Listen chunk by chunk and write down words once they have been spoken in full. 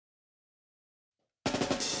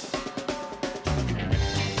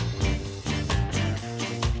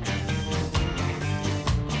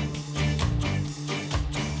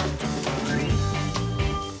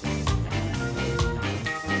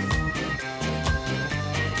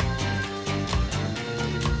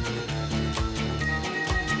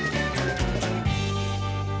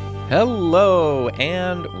Hello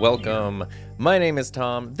and welcome. My name is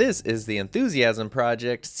Tom. This is the Enthusiasm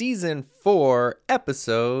Project, Season 4,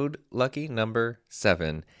 Episode Lucky Number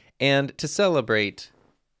 7. And to celebrate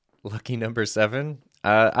Lucky Number 7,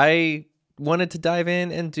 I wanted to dive in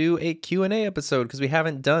and do a Q&A episode because we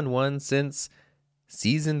haven't done one since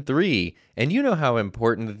Season 3. And you know how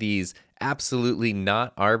important these absolutely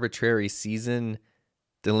not arbitrary season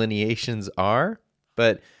delineations are,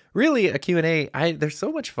 but really, a Q&A, they're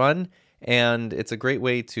so much fun, and it's a great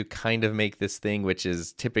way to kind of make this thing, which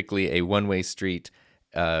is typically a one-way street,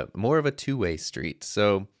 more of a two-way street.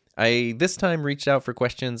 So I this time reached out for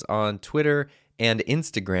questions on Twitter and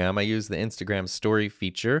Instagram. I use the Instagram story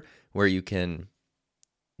feature where you can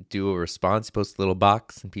do a response, post a little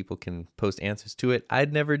box, and people can post answers to it.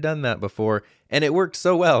 I'd never done that before, and it works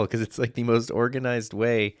so well because it's like the most organized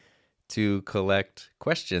way to collect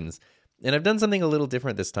questions. And I've done something a little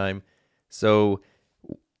different this time. So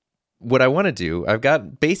what I want to do, I've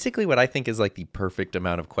got basically what I think is like the perfect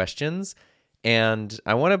amount of questions. And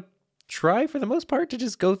I want to try for the most part to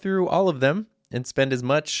just go through all of them and spend as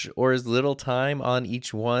much or as little time on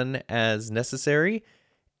each one as necessary.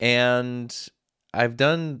 And I've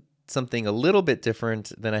done something a little bit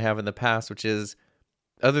different than I have in the past, which is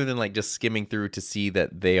other than like just skimming through to see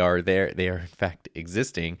that they are there, they are in fact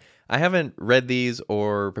existing. I haven't read these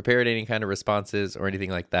or prepared any kind of responses or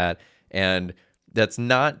anything like that. And that's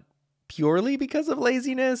not purely because of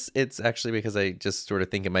laziness. It's actually because I just sort of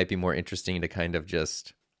think it might be more interesting to kind of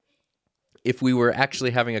just, if we were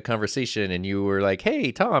actually having a conversation and you were like,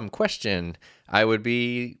 hey, Tom, question, I would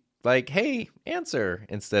be like, hey, answer,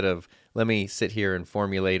 instead of let me sit here and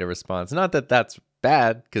formulate a response. Not that that's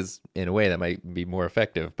bad, because in a way that might be more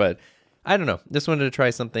effective, but I don't know. Just wanted to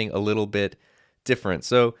try something a little bit different.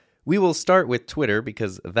 So we will start with Twitter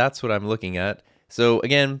because that's what I'm looking at. So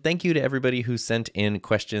again, thank you to everybody who sent in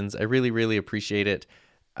questions. I really, really appreciate it.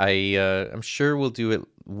 I'm sure we'll do it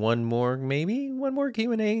one more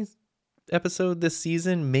Q&A episode this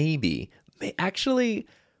season, maybe. Actually,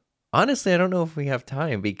 honestly, I don't know if we have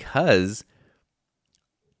time because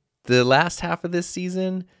the last half of this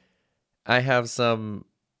season, I have some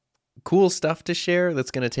cool stuff to share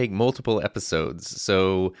that's going to take multiple episodes.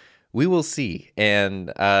 So we will see.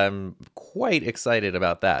 And I'm quite excited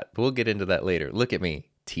about that. We'll get into that later. Look at me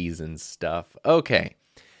teasing stuff. Okay.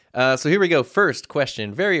 So here we go. First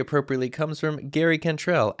question, very appropriately, comes from Gary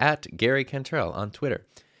Cantrell at Gary Cantrell on Twitter.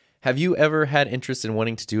 Have you ever had interest in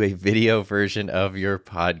wanting to do a video version of your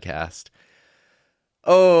podcast?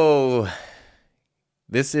 Oh,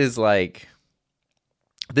 this is like...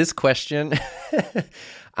 This question,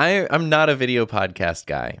 I'm not a video podcast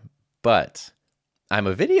guy, but I'm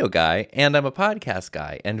a video guy and I'm a podcast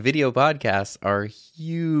guy, and video podcasts are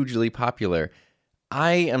hugely popular.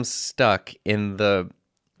 I am stuck in the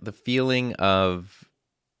feeling of,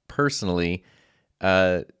 personally,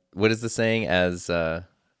 what is the saying, as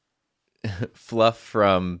Fluff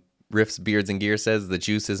from Riffs, Beards, and Gear says, the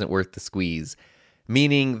juice isn't worth the squeeze.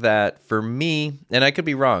 Meaning that for me, and I could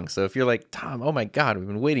be wrong, so if you're like, Tom, oh my God, we've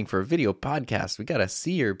been waiting for a video podcast. We got to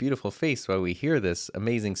see your beautiful face while we hear this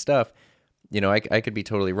amazing stuff. You know, I could be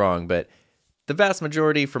totally wrong, but the vast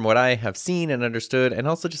majority from what I have seen and understood, and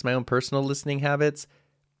also just my own personal listening habits,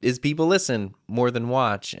 is people listen more than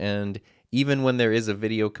watch. And even when there is a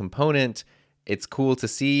video component, it's cool to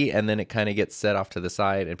see, and then it kind of gets set off to the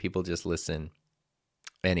side and people just listen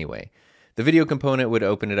anyway. The video component would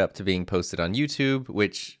open it up to being posted on YouTube,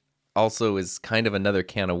 which also is kind of another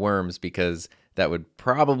can of worms because that would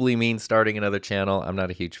probably mean starting another channel. I'm not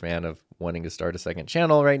a huge fan of wanting to start a second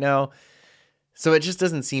channel right now. So it just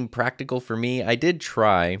doesn't seem practical for me. I did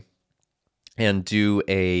try and do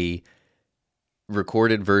a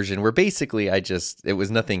recorded version where basically it was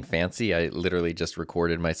nothing fancy. I literally just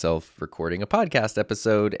recorded myself recording a podcast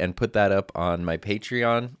episode and put that up on my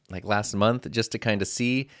Patreon like last month just to kind of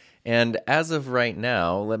see. And as of right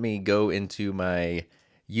now, let me go into my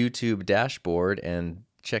YouTube dashboard and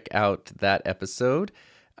check out that episode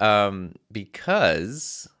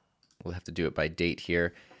because we'll have to do it by date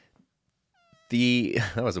here.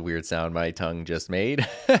 That was a weird sound my tongue just made.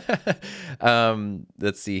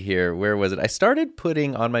 Let's see here. Where was it? I started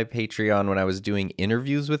putting on my Patreon when I was doing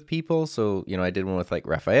interviews with people. So, I did one with like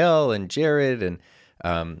Raphael and Jared, and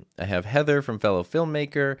I have Heather from Fellow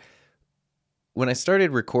Filmmaker. When I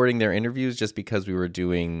started recording their interviews, just because we were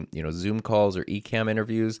doing, Zoom calls or eCam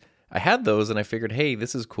interviews, I had those and I figured, hey,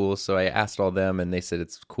 this is cool. So I asked all them and they said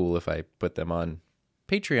it's cool if I put them on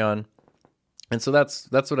Patreon. And so that's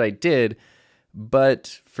what I did.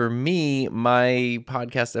 But for me, my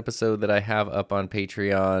podcast episode that I have up on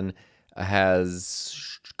Patreon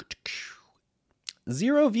has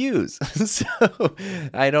 0 views. So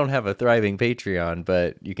I don't have a thriving Patreon,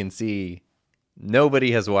 but you can see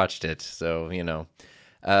nobody has watched it. So,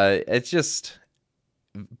 it's just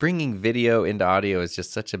bringing video into audio is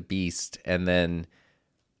just such a beast. And then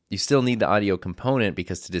you still need the audio component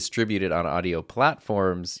because to distribute it on audio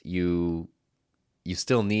platforms, you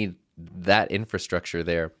still need that infrastructure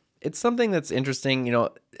there. It's something that's interesting.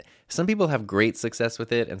 Some people have great success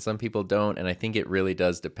with it and some people don't. And I think it really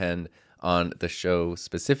does depend on the show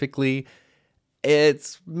specifically.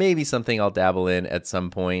 It's maybe something I'll dabble in at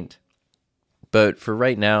some point. But for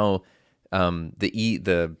right now,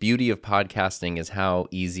 the beauty of podcasting is how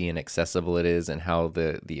easy and accessible it is and how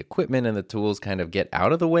the equipment and the tools kind of get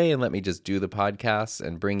out of the way and let me just do the podcasts,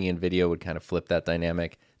 and bringing in video would kind of flip that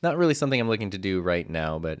dynamic. Not really something I'm looking to do right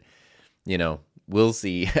now, but, we'll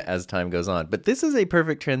see as time goes on. But this is a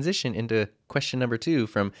perfect transition into question number 2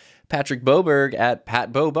 from Patrick Boberg at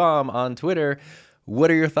PatBoBomb on Twitter.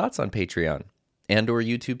 What are your thoughts on Patreon and or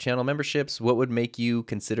YouTube channel memberships? What would make you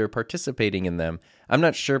consider participating in them? I'm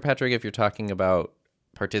not sure, Patrick, if you're talking about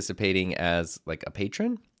participating as like a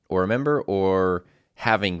patron or a member or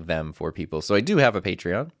having them for people. So I do have a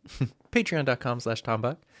Patreon,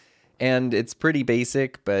 patreon.com/TomBuck. And it's pretty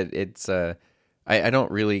basic, but it's I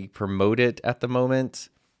don't really promote it at the moment.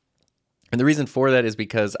 And the reason for that is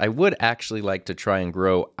because I would actually like to try and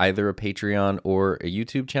grow either a Patreon or a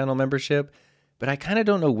YouTube channel membership, but I kind of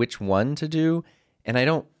don't know which one to do. And I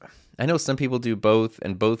know some people do both,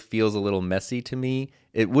 and both feels a little messy to me.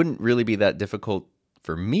 It wouldn't really be that difficult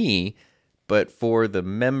for me, but for the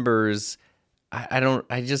members,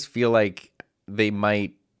 I just feel like they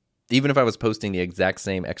might, even if I was posting the exact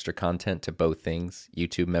same extra content to both things,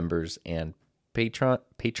 YouTube members and patrons,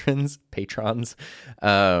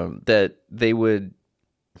 that they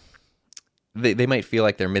might feel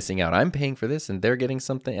like they're missing out. I'm paying for this and they're getting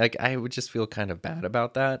something. Like, I would just feel kind of bad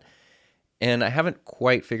about that. And I haven't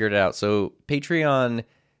quite figured it out. So Patreon,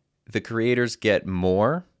 the creators get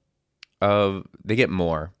more of the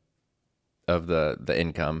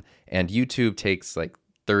income, and YouTube takes like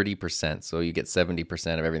 30%. So you get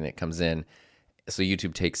 70% of everything that comes in. So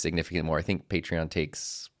YouTube takes significantly more. I think Patreon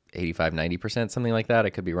takes 85, 90%, something like that. I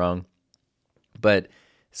could be wrong. But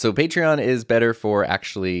so Patreon is better for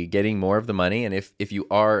actually getting more of the money. And if you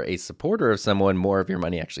are a supporter of someone, more of your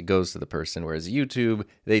money actually goes to the person. Whereas YouTube,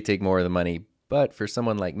 they take more of the money. But for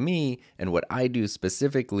someone like me and what I do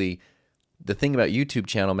specifically, the thing about YouTube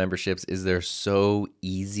channel memberships is they're so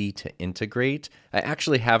easy to integrate. I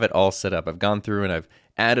actually have it all set up. I've gone through and I've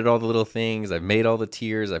added all the little things. I've made all the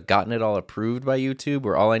tiers. I've gotten it all approved by YouTube,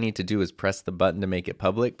 where all I need to do is press the button to make it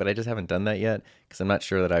public. But I just haven't done that yet because I'm not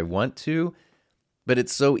sure that I want to. But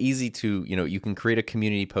it's so easy to, you can create a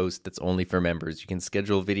community post that's only for members. You can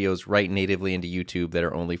schedule videos right natively into YouTube that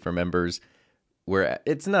are only for members, where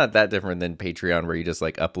it's not that different than Patreon, where you just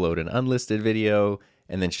like upload an unlisted video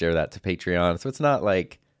and then share that to Patreon. So it's not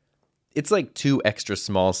like, it's like 2 extra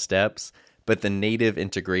small steps, but the native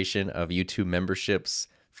integration of YouTube memberships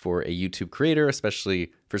for a YouTube creator,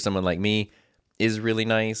 especially for someone like me, is really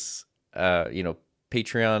nice. Patreon,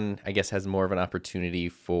 I guess, has more of an opportunity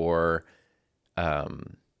for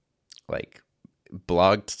like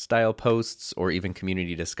blog style posts or even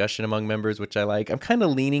community discussion among members, which I like. I'm kind of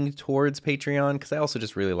leaning towards Patreon because I also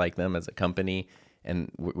just really like them as a company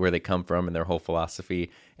and where they come from and their whole philosophy.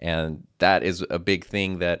 And that is a big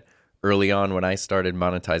thing that early on when I started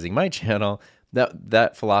monetizing my channel,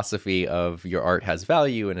 that philosophy of your art has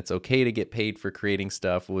value and it's okay to get paid for creating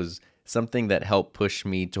stuff was something that helped push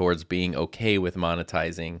me towards being okay with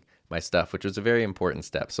monetizing my stuff, which was a very important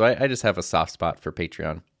step. So I just have a soft spot for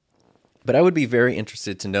Patreon. But I would be very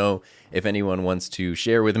interested to know if anyone wants to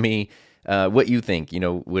share with me what you think.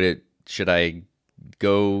 Should I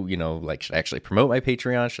go, should I actually promote my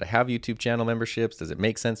Patreon? Should I have YouTube channel memberships? Does it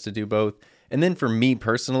make sense to do both? And then for me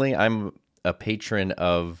personally, I'm a patron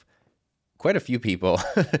of quite a few people.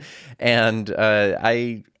 And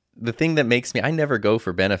the thing that makes me, I never go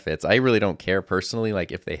for benefits. I really don't care personally,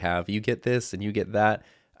 like if they have, you get this and you get that.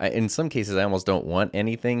 In some cases, I almost don't want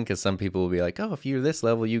anything because some people will be like, oh, if you're this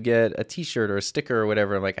level, you get a t-shirt or a sticker or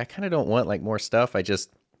whatever. I'm like, I kind of don't want like more stuff. I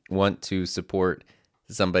just want to support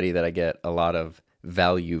somebody that I get a lot of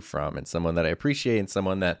value from and someone that I appreciate and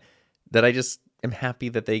someone that I just am happy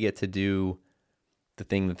that they get to do the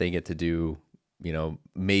thing that they get to do,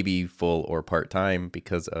 maybe full or part-time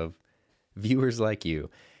because of viewers like you.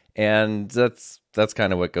 And that's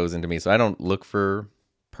kind of what goes into me. So I don't look for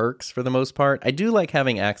perks for the most part. I do like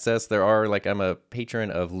having access. I'm a patron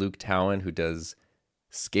of Luke Towan, who does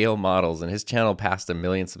scale models, and his channel passed 1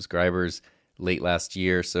 million subscribers late last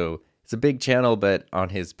year. So it's a big channel, but on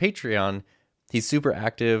his Patreon, he's super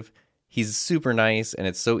active. He's super nice, and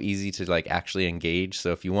it's so easy to like actually engage.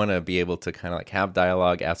 So if you want to be able to kind of like have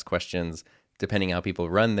dialogue, ask questions, depending how people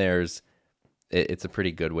run theirs, it's a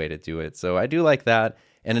pretty good way to do it. So I do like that.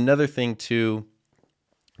 And another thing too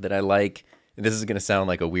that I like, and this is going to sound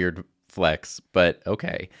like a weird flex, but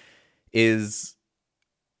okay, is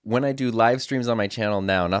when I do live streams on my channel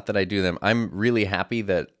now, not that I do them, I'm really happy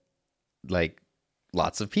that like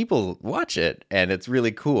lots of people watch it and it's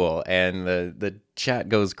really cool and the chat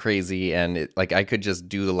goes crazy and it, like I could just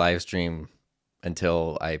do the live stream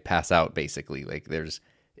until I pass out basically. Like there's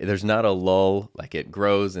not a lull, like it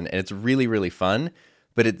grows and it's really, really fun,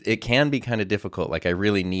 but it can be kind of difficult. Like I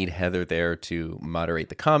really need Heather there to moderate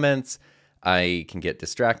the comments. I can get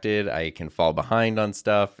distracted. I can fall behind on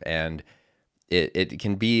stuff and it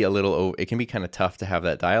can be it can be kind of tough to have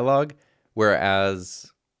that dialogue. Whereas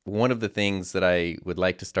one of the things that I would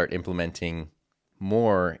like to start implementing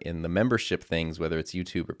more in the membership things, whether it's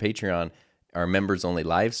YouTube or Patreon, are members only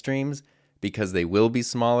live streams, because they will be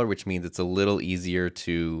smaller, which means it's a little easier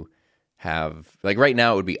to have, like right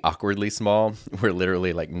now it would be awkwardly small where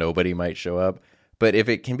literally like nobody might show up. But if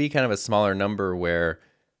it can be kind of a smaller number where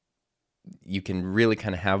you can really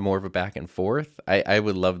kind of have more of a back and forth, I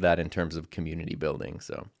would love that in terms of community building.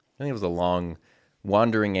 So I think it was a long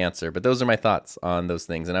wandering answer, but those are my thoughts on those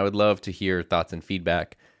things. And I would love to hear thoughts and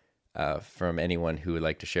feedback from anyone who would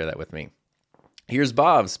like to share that with me. Here's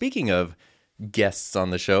Bob. Speaking of guests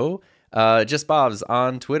on the show, just Bob's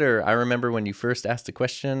on Twitter. I remember when you first asked a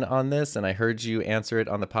question on this and I heard you answer it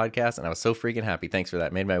on the podcast and I was so freaking happy. Thanks for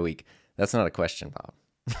that. Made my week. That's not a question, Bob.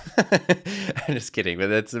 I'm just kidding, but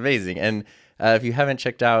that's amazing. And if you haven't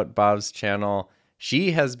checked out Bob's channel,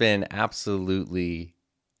 she has been absolutely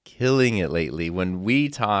killing it lately. When we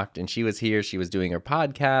talked and she was here, she was doing her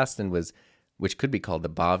podcast and which could be called the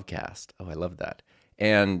Bobcast. Oh, I love that.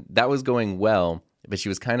 And that was going well, but she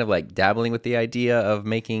was kind of like dabbling with the idea of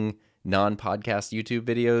making non-podcast YouTube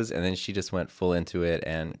videos, and then she just went full into it,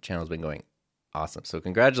 and the channel's been going awesome. So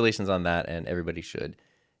congratulations on that, and everybody should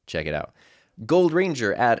check it out. Gold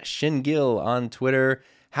Ranger at Shingil on Twitter.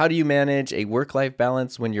 How do you manage a work-life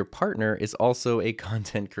balance when your partner is also a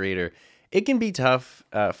content creator? It can be tough.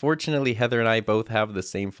 Fortunately, Heather and I both have the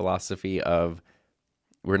same philosophy of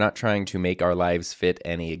we're not trying to make our lives fit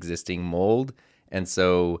any existing mold. And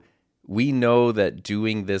so we know that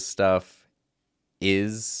doing this stuff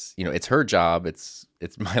is, it's her job. It's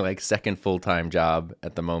my like second full-time job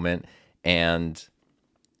at the moment. And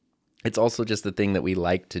it's also just the thing that we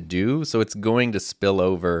like to do. So it's going to spill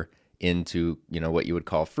over into, what you would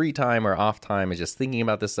call free time or off time, is just thinking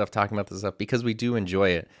about this stuff, talking about this stuff, because we do enjoy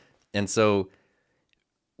it. And so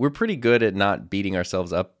we're pretty good at not beating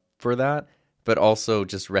ourselves up for that, but also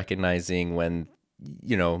just recognizing when,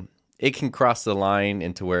 it can cross the line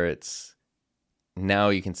into where it's now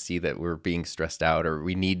you can see that we're being stressed out or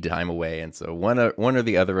we need time away. And so one or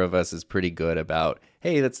the other of us is pretty good about,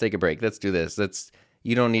 hey, let's take a break. Let's do this.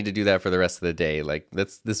 You don't need to do that for the rest of the day. Like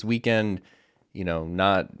let's this weekend,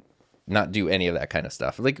 not do any of that kind of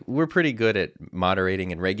stuff. Like we're pretty good at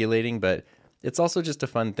moderating and regulating, but it's also just a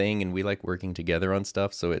fun thing, and we like working together on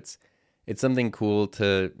stuff. So it's something cool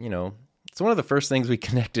to, it's one of the first things we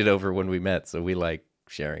connected over when we met. So we like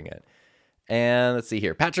sharing it. And let's see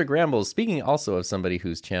here. Patrick Rambles, speaking also of somebody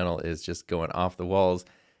whose channel is just going off the walls,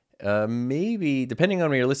 maybe, depending on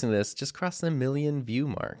where you're listening to this, just cross the 1 million view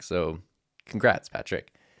mark. So congrats,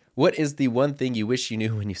 Patrick. What is the one thing you wish you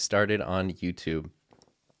knew when you started on YouTube?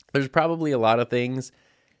 There's probably a lot of things,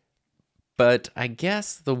 but I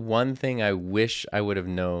guess the one thing I wish I would have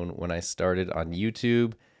known when I started on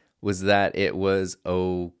YouTube was that it was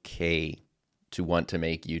okay to want to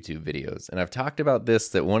make YouTube videos. And I've talked about this,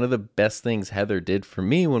 that one of the best things Heather did for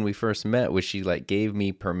me when we first met was she like gave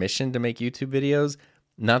me permission to make YouTube videos.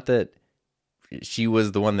 Not that she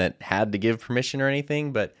was the one that had to give permission or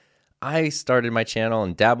anything, but I started my channel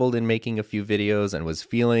and dabbled in making a few videos and was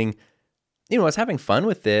feeling, I was having fun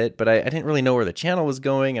with it, but I didn't really know where the channel was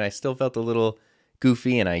going, and I still felt a little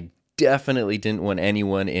goofy, and I definitely didn't want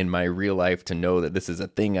anyone in my real life to know that this is a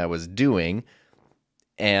thing I was doing.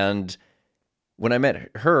 And when I met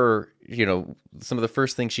her, some of the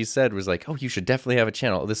first things she said was like, oh, you should definitely have a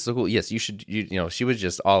channel. This is so cool. Yes, you should, she was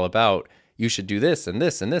just all about, you should do this and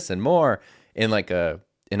this and this and more in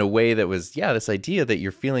a way that was, this idea that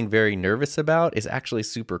you're feeling very nervous about is actually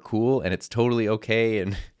super cool, and it's totally okay.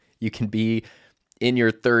 And you can be in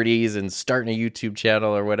your 30s and starting a YouTube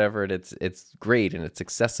channel or whatever, and it's great and it's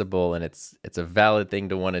accessible and it's a valid thing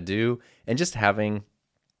to want to do. And just having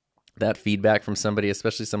that feedback from somebody,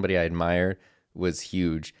 especially somebody I admire, was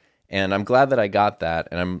huge. And I'm glad that I got that.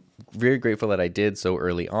 And I'm very grateful that I did so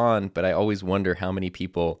early on. But I always wonder how many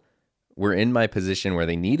people were in my position where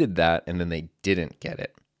they needed that and then they didn't get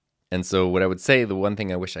it. And so what I would say, the one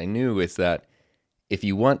thing I wish I knew is that if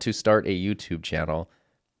you want to start a YouTube channel,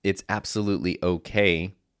 it's absolutely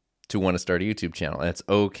okay to want to start a YouTube channel. And it's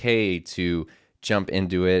okay to jump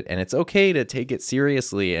into it. And it's okay to take it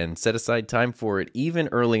seriously and set aside time for it, even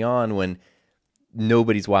early on when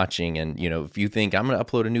nobody's watching. And, if you think I'm going to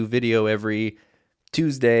upload a new video every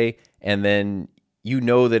Tuesday, and then you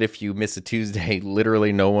know that if you miss a Tuesday,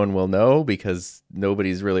 literally no one will know because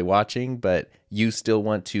nobody's really watching, but you still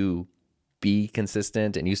want to be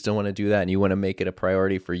consistent and you still want to do that and you want to make it a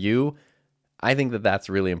priority for you. I think that that's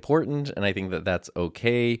really important, and I think that that's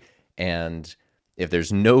okay. And if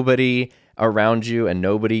there's nobody around you and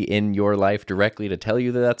nobody in your life directly to tell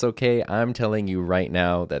you that that's okay, I'm telling you right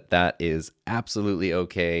now that that is absolutely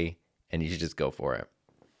okay, and you should just go for it.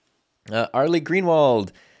 Arlie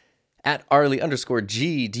Greenwald at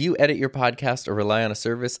Arlie_G. Do you edit your podcast or rely on a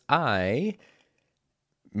service? I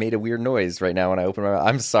made a weird noise right now when I opened my mouth.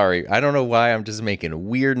 I'm sorry. I don't know why I'm just making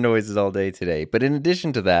weird noises all day today. But in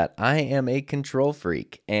addition to that, I am a control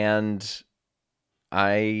freak, and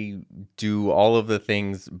I do all of the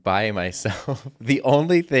things by myself. The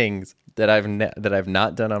only things that I've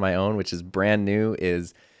not done on my own, which is brand new,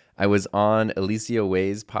 is I was on Alicia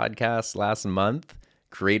Way's podcast last month,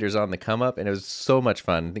 Creators on the Come Up, and it was so much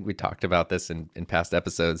fun. I think we talked about this in past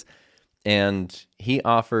episodes. And he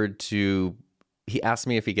asked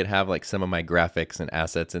me if he could have like some of my graphics and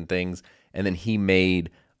assets and things, and then he made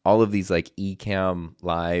all of these like Ecamm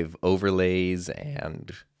live overlays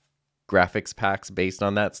and graphics packs based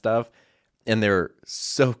on that stuff, and they're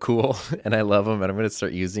so cool and I love them, and I'm going to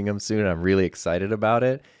start using them soon. I'm really excited about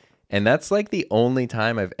it, and that's like the only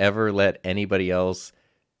time I've ever let anybody else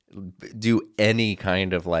do any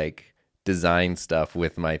kind of like design stuff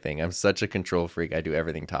with my thing. I'm such a control freak. I do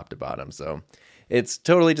everything top to bottom, so it's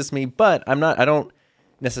totally just me. But I don't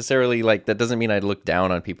necessarily like, that doesn't mean I look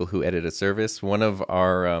down on people who edit a service. One of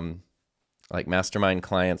our like mastermind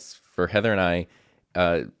clients for Heather and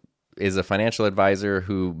I is a financial advisor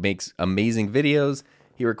who makes amazing videos.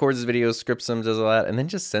 He records his videos, scripts them, does all that, and then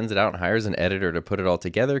just sends it out and hires an editor to put it all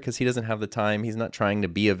together because he doesn't have the time. He's not trying to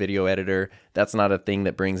be a video editor. That's not a thing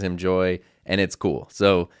that brings him joy, and it's cool.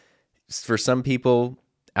 So for some people,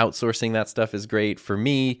 outsourcing that stuff is great. For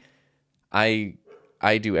me, I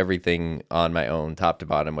do everything on my own, top to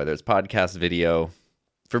bottom, whether it's podcast, video.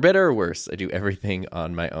 For better or worse, I do everything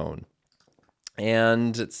on my own.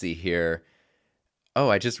 And let's see here.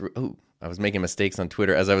 I was making mistakes on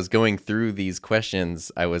Twitter. As I was going through these questions,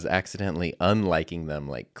 I was accidentally unliking them,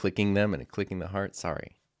 like clicking them and clicking the heart.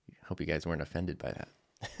 Sorry. Hope you guys weren't offended by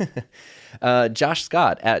that. Josh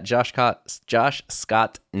Scott at Josh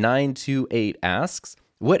Scott 928 asks,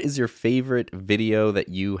 what is your favorite video that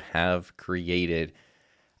you have created?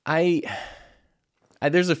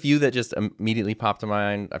 There's a few that just immediately popped to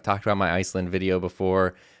mind. I've talked about my Iceland video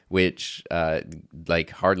before, which like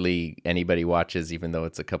hardly anybody watches, even though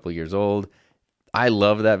it's a couple years old. I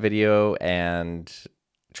love that video and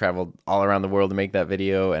traveled all around the world to make that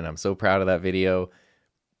video, and I'm so proud of that video.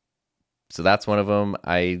 So that's one of them.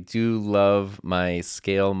 I do love my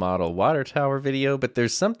scale model water tower video, but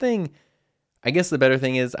there's something, I guess the better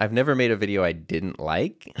thing is I've never made a video I didn't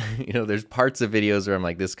like. There's parts of videos where I'm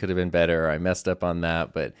like, this could have been better, or I messed up on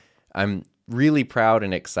that, but I'm really proud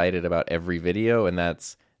and excited about every video, and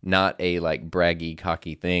that's not a like braggy,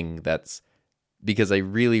 cocky thing. That's because I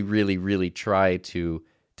really, really, really try to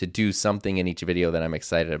do something in each video that I'm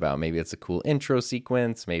excited about. Maybe it's a cool intro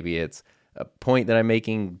sequence, maybe it's a point that I'm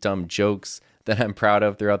making, dumb jokes that I'm proud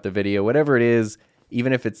of throughout the video, whatever it is,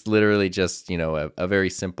 even if it's literally just, a very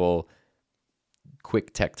simple,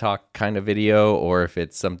 quick tech talk kind of video, or if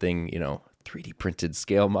it's something, 3D printed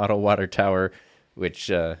scale model water tower, which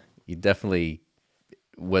you definitely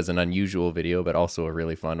was an unusual video, but also a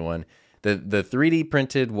really fun one. The 3D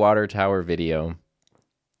printed water tower video,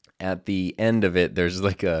 at the end of it, there's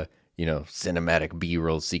like a, cinematic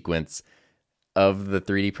B-roll sequence of the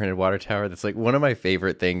 3D printed water tower. That's like one of my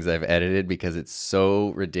favorite things I've edited because it's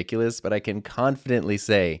so ridiculous, but I can confidently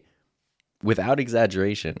say, without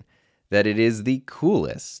exaggeration, that it is the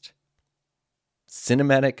coolest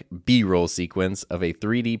cinematic B-roll sequence of a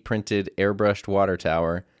 3D printed airbrushed water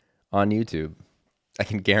tower on YouTube. I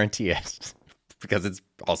can guarantee it because it's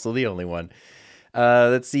also the only one.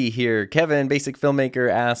 Let's see here. Kevin, basic filmmaker,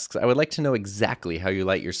 asks, I would like to know exactly how you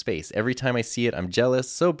light your space. Every time I see it, I'm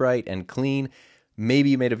jealous. So bright and clean. Maybe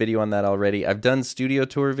you made a video on that already. I've done studio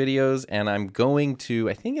tour videos, and I'm going to,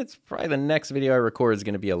 I think it's probably the next video I record is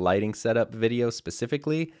going to be a lighting setup video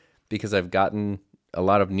specifically. because I've gotten a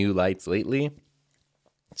lot of new lights lately.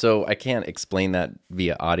 So I can't explain that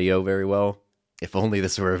via audio very well. If only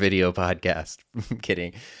this were a video podcast. I'm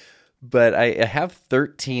kidding. But I have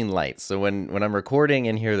 13 lights. So when I'm recording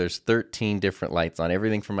in here, there's 13 different lights on,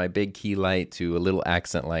 everything from my big key light to a little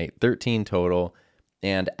accent light, 13 total.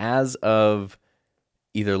 And as of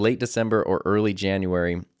either late December or early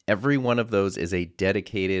January, every one of those is a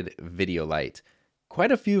dedicated video light.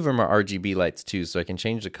 Quite a few of them are RGB lights too, so I can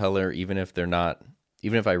change the color even if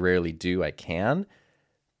I rarely do, I can.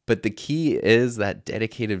 But the key is that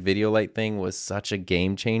dedicated video light thing was such a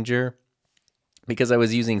game changer, because I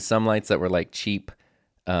was using some lights that were like cheap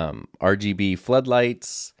RGB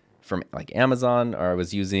floodlights from like Amazon, or I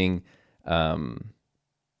was using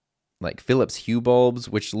like Philips Hue bulbs,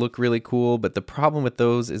 which look really cool. But the problem with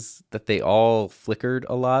those is that they all flickered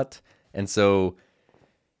a lot. And so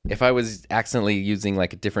if I was accidentally using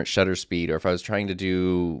like a different shutter speed, or if I was trying to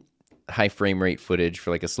do high frame rate footage for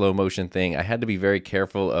like a slow motion thing, I had to be very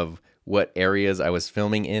careful of what areas I was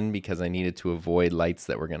filming in, because I needed to avoid lights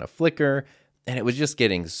that were going to flicker. And it was just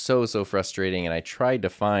getting so frustrating. And I tried to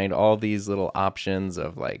find all these little options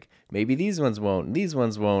of like, maybe these ones won't, and these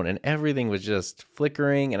ones won't. And everything was just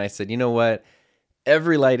flickering. And I said, you know what?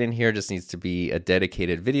 Every light in here just needs to be a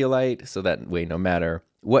dedicated video light. So that way, no matter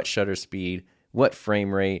what shutter speed, what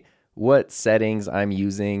frame rate, what settings I'm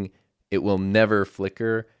using, it will never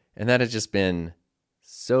flicker. And that has just been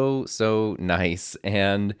so nice.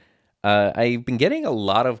 And I've been getting a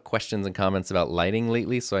lot of questions and comments about lighting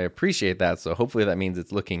lately, so I appreciate that. So hopefully that means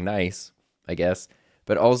it's looking nice, I guess.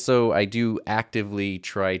 But also I do actively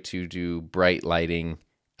try to do bright lighting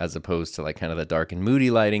as opposed to like kind of the dark and moody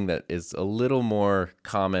lighting that is a little more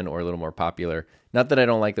common or a little more popular. Not that I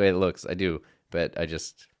don't like the way it looks, I do, but I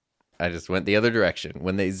just went the other direction.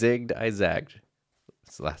 When they zigged, I zagged.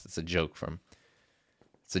 It's a joke from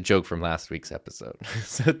last week's episode.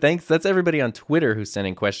 So thanks. That's everybody on Twitter who's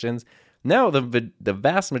sending questions. Now, the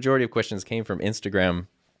vast majority of questions came from Instagram,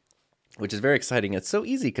 which is very exciting. It's so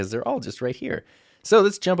easy because they're all just right here. So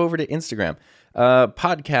let's jump over to Instagram.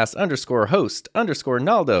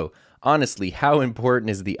 Podcast_host_Naldo. Honestly, how important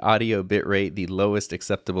is the audio bitrate, the lowest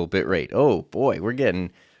acceptable bitrate? Oh boy, we're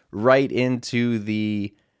getting right into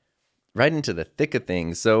the thick of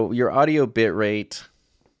things. So your audio bitrate,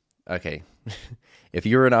 okay. If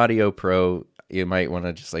you're an audio pro, you might want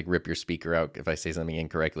to just like rip your speaker out if I say something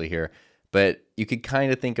incorrectly here. But you could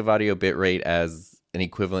kind of think of audio bitrate as an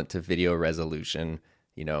equivalent to video resolution.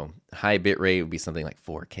 You know, high bitrate would be something like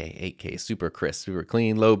 4K, 8K, super crisp, super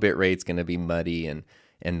clean. Low bitrate's going to be muddy and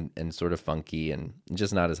sort of funky and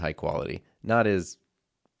just not as high quality, not as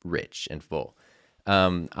rich and full.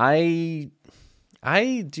 I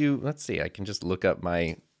do. Let's see. I can just look up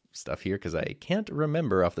my stuff here because I can't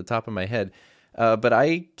remember off the top of my head. But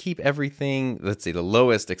I keep everything, let's see, the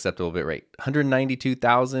lowest acceptable bitrate.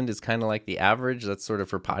 192,000 is kind of like the average. That's sort of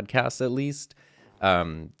for podcasts at least.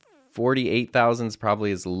 48,000 is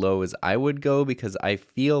probably as low as I would go, because I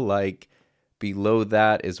feel like below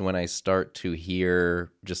that is when I start to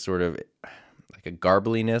hear just sort of like a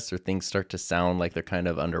garbliness, or things start to sound like they're kind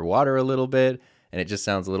of underwater a little bit, and it just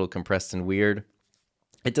sounds a little compressed and weird.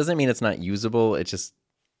 It doesn't mean it's not usable. It's just,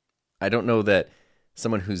 I don't know that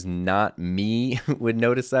someone who's not me would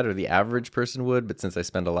notice that, or the average person would. But since I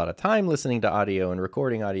spend a lot of time listening to audio and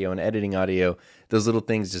recording audio and editing audio, those little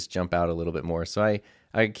things just jump out a little bit more. So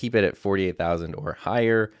I keep it at 48,000 or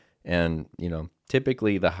higher. And, you know,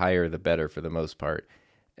 typically the higher the better for the most part.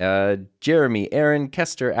 Jeremy Aaron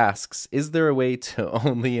Kester asks, is there a way to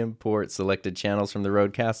only import selected channels from the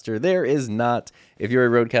Rodecaster? There is not. If you're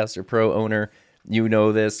a Rodecaster Pro owner, you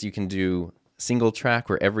know this. You can do single track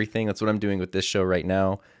or everything. That's what I'm doing with this show right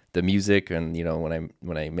now. The music, and you know,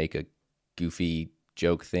 when I make a goofy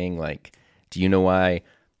joke thing like, do you know why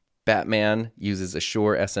Batman uses a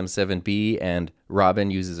Shure SM7B and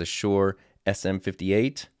Robin uses a Shure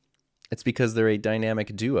SM58? It's because they're a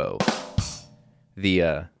dynamic duo.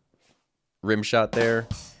 The rim shot there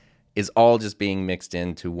is all just being mixed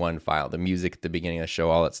into one file. The music at the beginning of the show,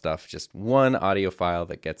 all that stuff, just one audio file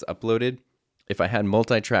that gets uploaded. If I had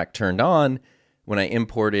multi-track turned on, when I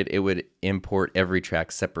imported, it would import every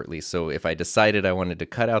track separately. So if I decided I wanted to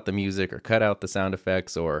cut out the music or cut out the sound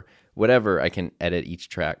effects or whatever, I can edit each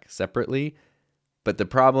track separately. But the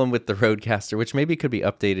problem with the Rodecaster, which maybe could be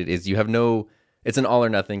updated, is it's an all or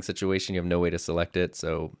nothing situation. You have no way to select it.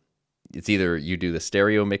 So it's either you do the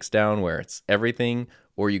stereo mix down where it's everything,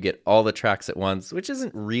 or you get all the tracks at once, which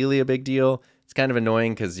isn't really a big deal. It's kind of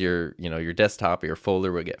annoying because your desktop or your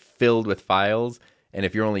folder will get filled with files. And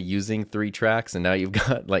if you're only using 3 tracks and now you've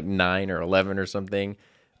got like 9 or 11 or something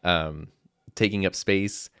taking up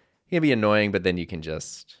space, can be annoying, but then you can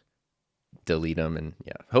just delete them. And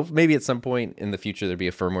yeah, hope maybe at some point in the future there'd be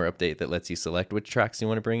a firmware update that lets you select which tracks you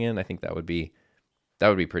want to bring in. I think that would be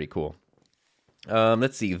pretty cool.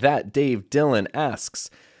 Let's see. That Dave Dillon asks,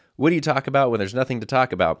 what do you talk about when there's nothing to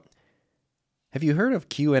talk about? Have you heard of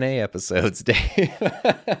Q&A episodes, Dave?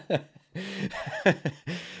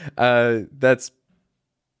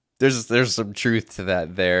 There's some truth to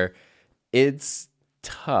that there. It's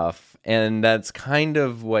tough, and that's kind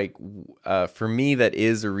of like, for me, that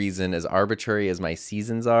is a reason, as arbitrary as my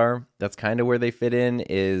seasons are, that's kind of where they fit in,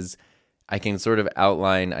 is I can sort of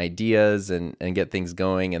outline ideas and get things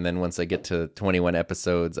going, and then once I get to 21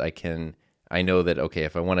 episodes, I know that, okay,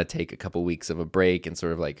 if I want to take a couple weeks of a break and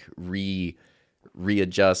sort of like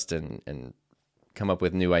readjust and come up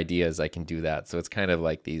with new ideas, I can do that. So it's kind of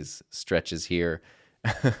like these stretches here.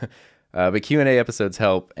 But Q&A episodes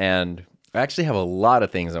help, and I actually have a lot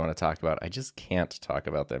of things I want to talk about. I just can't talk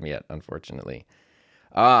about them yet, unfortunately.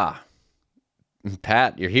 Pat,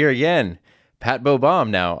 you're here again. Pat Bobom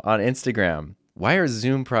now on Instagram. Why are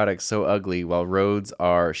Zoom products so ugly while Rode's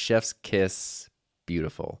are chef's kiss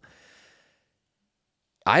beautiful?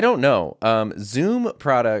 I don't know. Zoom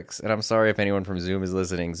products, and I'm sorry if anyone from Zoom is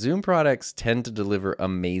listening, Zoom products tend to deliver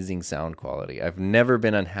amazing sound quality. I've never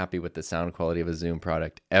been unhappy with the sound quality of a Zoom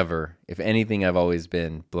product, ever. If anything, I've always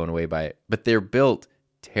been blown away by it. But they're built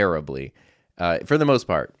terribly, for the most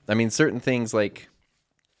part. I mean, certain things like,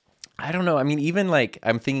 I don't know. I mean, even like,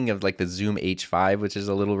 I'm thinking of like the Zoom H5, which is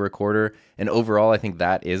a little recorder. And overall, I think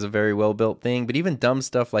that is a very well-built thing. But even dumb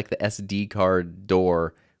stuff like the SD card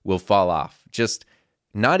door will fall off. Just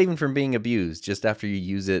not even from being abused, just after you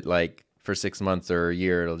use it like for 6 months or a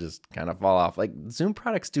year, it'll just kind of fall off. Like Zoom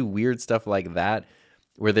products do weird stuff like that,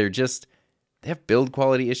 where they have build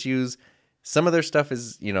quality issues. Some of their stuff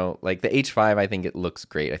is, like the H5, I think it looks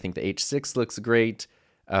great. I think the H6 looks great.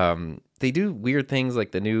 They do weird things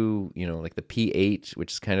like the new, like the P8,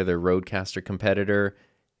 which is kind of their Rodecaster competitor.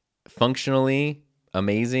 Functionally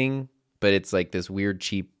amazing, but it's like this weird,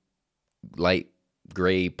 cheap, light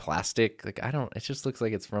gray plastic. Like, it just looks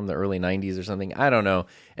like it's from the early 90s or something. I don't know.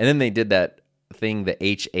 And then they did that thing, the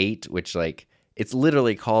H8, which like, it's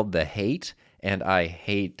literally called the Hate, and I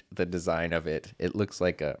hate the design of it. It looks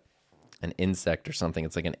like an insect or something.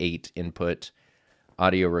 It's like an 8 input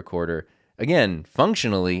audio recorder. Again,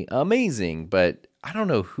 functionally amazing, but I don't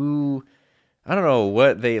know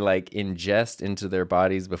what they like ingest into their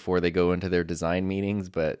bodies before they go into their design meetings,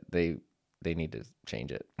 but they need to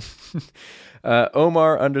change it.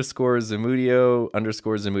 Omar_Zamudio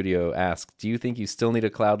asks, do you think you still need a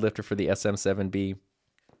cloud lifter for the SM7B?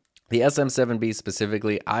 The SM7B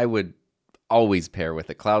specifically, I would always pair with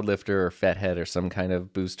a cloud lifter or FET or some kind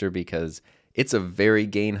of booster, because it's a very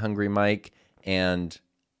gain hungry mic. And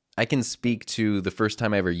I can speak to the first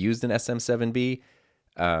time I ever used an SM7B,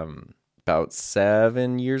 about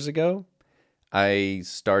 7 years ago. I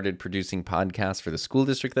started producing podcasts for the school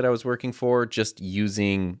district that I was working for, just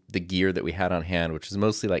using the gear that we had on hand, which was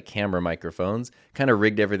mostly like camera microphones, kind of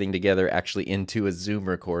rigged everything together actually into a Zoom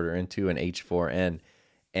recorder, into an H4n.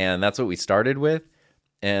 And that's what we started with.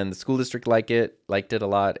 And the school district liked it a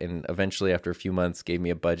lot. And eventually, after a few months, gave me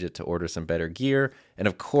a budget to order some better gear. And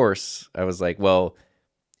of course, I was like, well,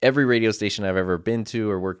 every radio station I've ever been to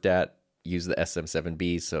or worked at used the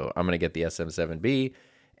SM7B, so I'm going to get the SM7B.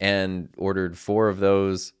 And ordered 4 of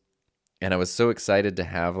those, and I was so excited to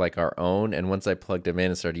have like our own. And once I plugged them in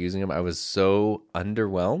and started using them, I was so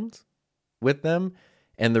underwhelmed with them.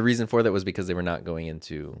 And the reason for that was because they were not going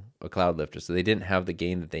into a cloud lifter, so they didn't have the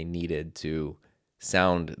gain that they needed to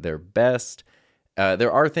sound their best.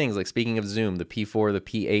 There are things like, speaking of Zoom, the P4, the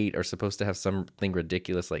P8 are supposed to have something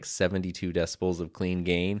ridiculous like 72 decibels of clean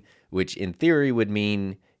gain, which in theory would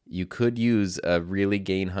mean you could use a really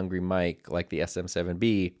gain-hungry mic like the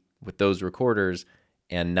SM7B with those recorders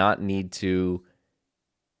and not need to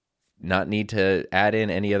add in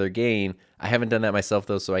any other gain. I haven't done that myself,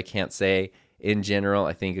 though, so I can't say. In general,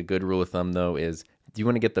 I think a good rule of thumb, though, is if you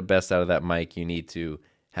want to get the best out of that mic, you need to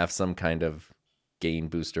have some kind of gain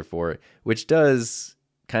booster for it, which does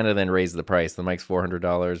kind of then raise the price. The mic's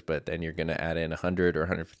 $400, but then you're going to add in $100 or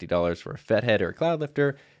 $150 for a FET head or a cloud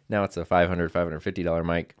lifter. Now it's a $550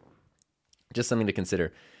 mic. Just something to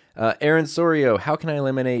consider. Aaron Sorio, how can I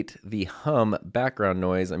eliminate the hum background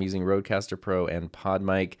noise? I'm using Rodecaster Pro and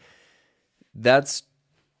PodMic. That's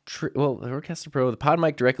true. Well, the Rodecaster Pro, the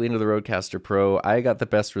PodMic directly into the Rodecaster Pro. I got the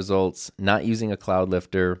best results not using a cloud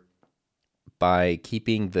lifter by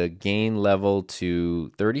keeping the gain level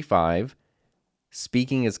to 35,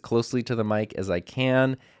 speaking as closely to the mic as I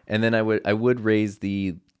can, and then I would raise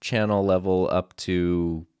the channel level up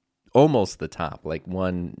to almost the top, like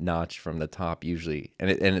one notch from the top usually. And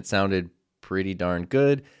it sounded pretty darn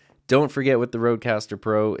good. Don't forget with the Rodecaster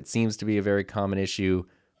Pro, it seems to be a very common issue.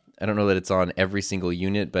 I don't know that it's on every single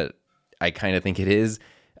unit, but I kind of think it is.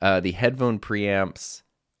 The headphone preamps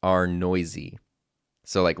are noisy.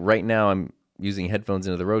 So like right now I'm using headphones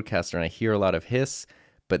into the Rodecaster and I hear a lot of hiss,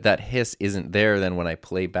 but that hiss isn't there then when I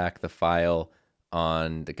play back the file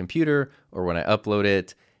on the computer or when I upload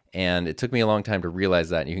it. And it took me a long time to realize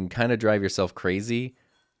that. And you can kind of drive yourself crazy.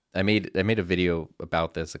 I made a video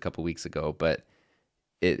about this a couple weeks ago, but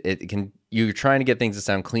it can, you're trying to get things to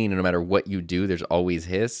sound clean, and no matter what you do, there's always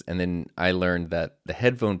hiss. And then I learned that the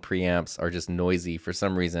headphone preamps are just noisy for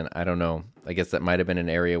some reason. I don't know. I guess that might have been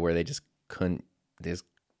an area where they just couldn't just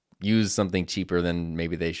use something cheaper than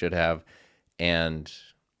maybe they should have, and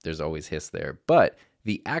there's always hiss there. But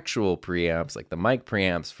the actual preamps, like the mic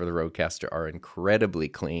preamps for the Rodecaster, are incredibly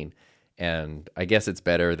clean. And I guess it's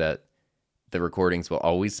better that the recordings will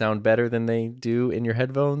always sound better than they do in your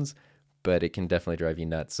headphones, but it can definitely drive you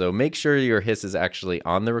nuts. So make sure your hiss is actually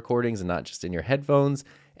on the recordings and not just in your headphones,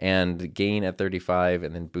 and gain at 35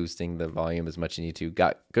 and then boosting the volume as much as you need to.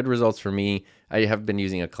 Got good results for me. I have been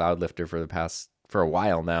using a cloud lifter for a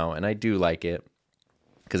while now, and I do like it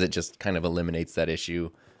because it just kind of eliminates that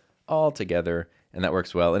issue altogether, and that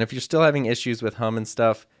works well. And if you're still having issues with hum and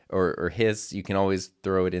stuff or hiss, you can always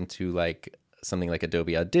throw it into like something like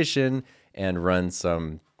Adobe Audition and run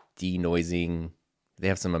some denoising. They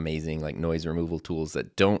have some amazing like noise removal tools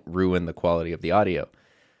that don't ruin the quality of the audio.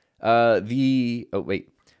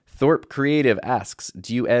 Thorpe Creative asks,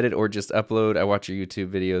 do you edit or just upload? I watch your YouTube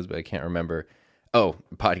videos, but I can't remember. Oh,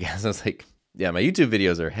 podcast. I was like, yeah, my YouTube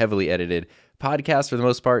videos are heavily edited. Podcasts, for the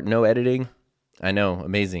most part, no editing. I know,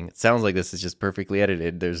 amazing. It sounds like this is just perfectly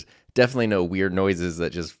edited. There's definitely no weird noises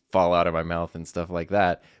that just fall out of my mouth and stuff like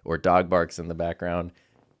that, or dog barks in the background.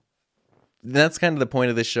 That's kind of the point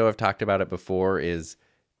of this show. I've talked about it before, is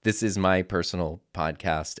this is my personal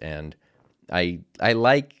podcast, and I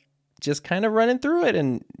like just kind of running through it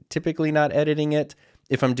and typically not editing it.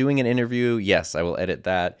 If I'm doing an interview, yes, I will edit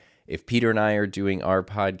that. If Peter and I are doing our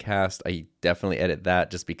podcast, I definitely edit that,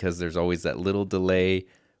 just because there's always that little delay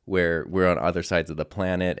where we're on other sides of the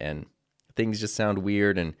planet and things just sound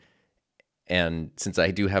weird. And since I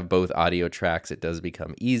do have both audio tracks, it does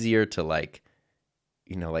become easier to like,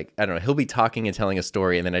 I don't know, he'll be talking and telling a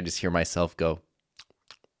story, and then I just hear myself go,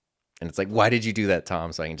 and it's like, why did you do that,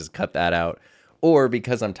 Tom? So I can just cut that out. Or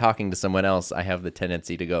because I'm talking to someone else, I have the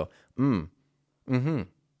tendency to go, and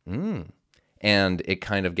it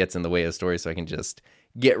kind of gets in the way of the story, so I can just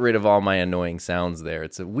get rid of all my annoying sounds there.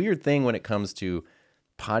 It's a weird thing when it comes to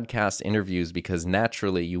podcast interviews, because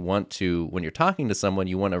naturally you want to, when you're talking to someone,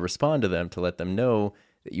 you want to respond to them to let them know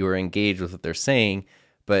that you are engaged with what they're saying.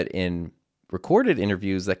 But in recorded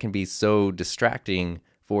interviews, that can be so distracting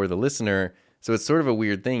for the listener. So it's sort of a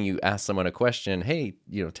weird thing. You ask someone a question, hey,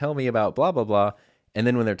 tell me about blah, blah, blah. And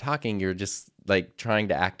then when they're talking, you're just like trying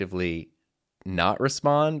to actively not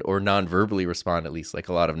respond, or non-verbally respond, at least, like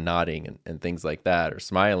a lot of nodding and things like that, or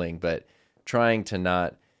smiling, but trying to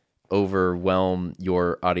not overwhelm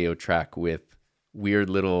your audio track with weird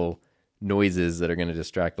little noises that are going to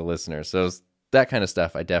distract the listener. So that kind of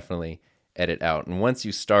stuff I definitely edit out. And once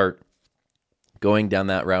you start going down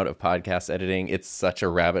that route of podcast editing, it's such a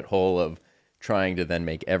rabbit hole of trying to then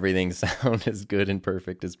make everything sound as good and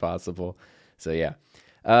perfect as possible. So yeah.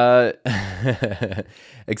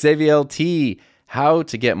 Xavier T, how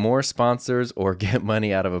to get more sponsors or get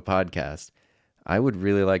money out of a podcast? I would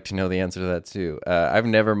really like to know the answer to that too. I've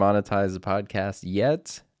never monetized a podcast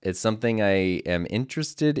yet. It's something I am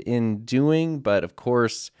interested in doing, but of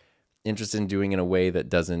course, interested in doing in a way that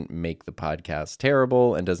doesn't make the podcast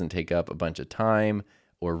terrible and doesn't take up a bunch of time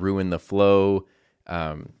or ruin the flow.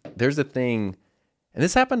 There's a thing, and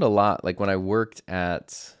this happened a lot, like when I worked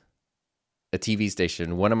at a TV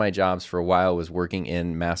station, one of my jobs for a while was working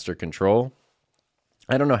in master control.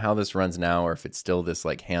 I don't know how this runs now, or if it's still this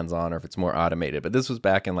like hands-on, or if it's more automated, but this was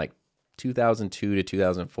back in like 2002 to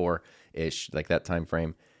 2004-ish, like that time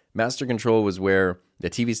frame. Master control was where the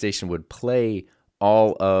TV station would play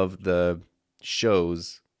all of the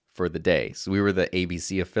shows for the day. So we were the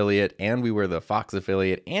ABC affiliate, and we were the Fox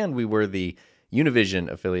affiliate, and we were the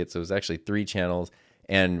Univision affiliate. So it was actually 3 channels,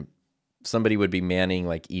 and somebody would be manning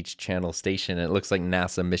like each channel station. And it looks like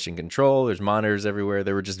NASA mission control. There's monitors everywhere.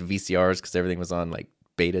 There were just VCRs because everything was on like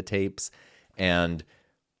beta tapes. And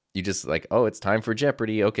you just like, oh, it's time for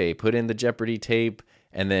Jeopardy. Okay, put in the Jeopardy tape.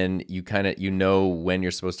 And then you kind of, when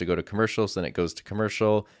you're supposed to go to commercial. So then it goes to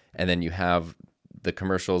commercial. And then you have the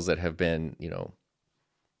commercials that have been,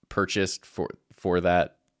 purchased for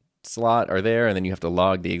that slot are there, and then you have to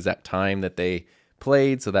log the exact time that they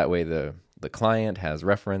played, so that way the client has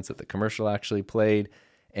reference that the commercial actually played.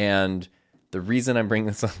 And the reason I'm bringing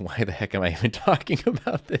this up, why the heck am I even talking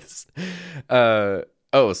about this?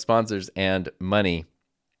 Sponsors and money,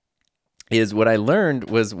 is what I learned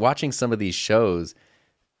was watching some of these shows,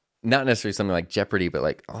 not necessarily something like Jeopardy, but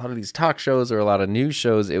like a lot of these talk shows or a lot of news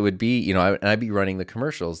shows, it would be, I'd be running the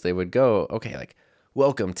commercials. They would go, okay, like,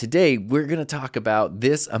 welcome. Today, we're going to talk about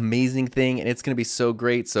this amazing thing, and it's going to be so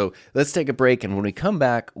great. So let's take a break. And when we come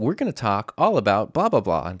back, we're going to talk all about blah, blah,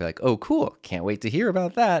 blah. And be like, oh, cool. Can't wait to hear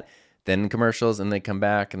about that. Then commercials, and they come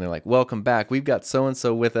back, and they're like, welcome back. We've got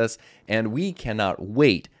so-and-so with us, and we cannot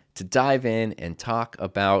wait to dive in and talk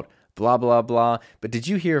about blah, blah, blah. But did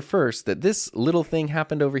you hear first that this little thing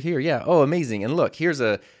happened over here? Yeah. Oh, amazing. And look, here's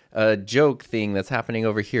a joke thing that's happening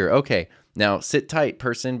over here. Okay. Now, sit tight,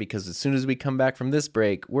 person, because as soon as we come back from this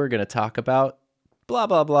break, we're going to talk about blah,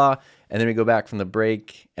 blah, blah. And then we go back from the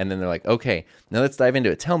break, and then they're like, okay, now let's dive into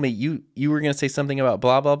it. Tell me, you were going to say something about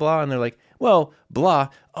blah, blah, blah. And they're like, well, blah.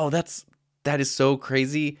 Oh, that is so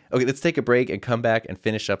crazy. Okay, let's take a break and come back and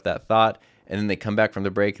finish up that thought. And then they come back from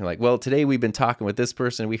the break and like, well, today we've been talking with this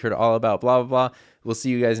person. We heard all about blah, blah, blah. We'll see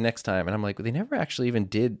you guys next time. And I'm like, well, they never actually even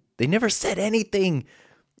did. They never said anything.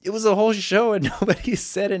 It was a whole show and nobody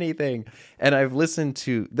said anything. And I've listened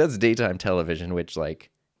to, that's daytime television, which like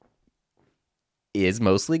is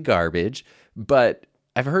mostly garbage. But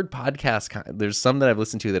I've heard podcasts, there's some that I've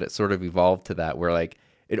listened to that it sort of evolved to that, where like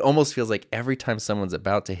it almost feels like every time someone's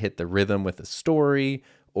about to hit the rhythm with a story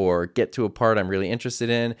or get to a part I'm really interested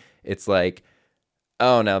in, it's like,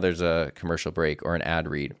 oh, now there's a commercial break or an ad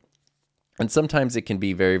read. And sometimes it can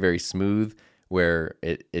be very, very smooth where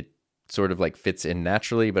it sort of like fits in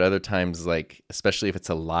naturally, but other times, like, especially if it's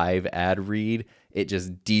a live ad read, it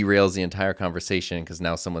just derails the entire conversation because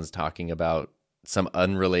now someone's talking about some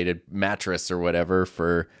unrelated mattress or whatever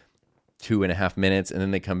for 2.5 minutes, and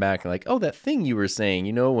then they come back and like, oh, that thing you were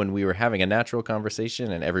saying, when we were having a natural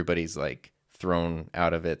conversation, and everybody's like thrown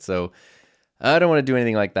out of it. So I don't want to do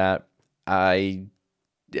anything like that.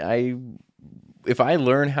 If I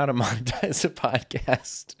learn how to monetize a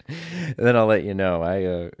podcast, then I'll let you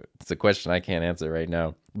know. It's a question I can't answer right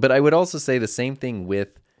now. But I would also say the same thing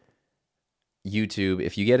with YouTube.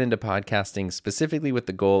 If you get into podcasting specifically with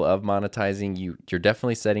the goal of monetizing, you're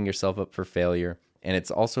definitely setting yourself up for failure. And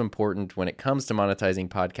it's also important when it comes to monetizing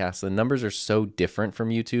podcasts, the numbers are so different from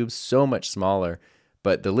YouTube, so much smaller,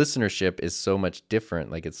 but the listenership is so much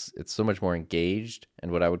different. Like it's so much more engaged,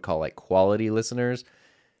 and what I would call like quality listeners.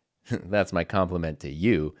 That's my compliment to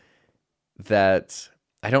you, that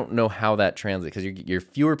I don't know how that translates, because you're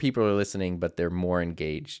fewer people are listening, but they're more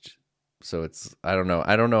engaged. So I don't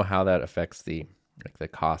know how that affects the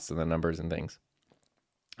costs and the numbers and things.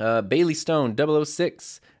 Bailey Stone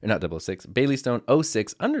 006, or not 006, Bailey Stone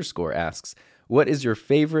 06_ asks, what is your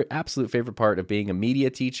absolute favorite part of being a media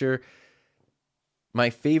teacher? My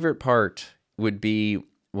favorite part would be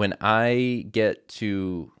when I get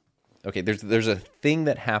to, okay, there's a thing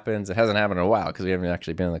that happens, it hasn't happened in a while because we haven't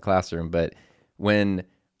actually been in the classroom, but when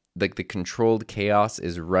like the controlled chaos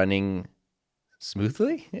is running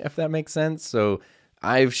smoothly, if that makes sense. So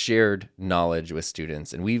I've shared knowledge with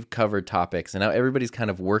students and we've covered topics, and now everybody's kind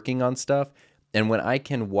of working on stuff. And when I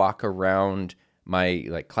can walk around my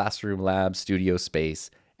like classroom, lab, studio space,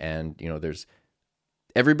 and there's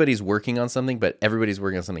everybody's working on something, but everybody's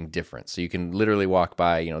working on something different. So you can literally walk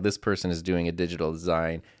by, this person is doing a digital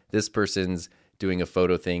design, this person's doing a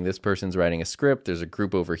photo thing, this person's writing a script, there's a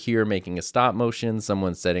group over here making a stop motion,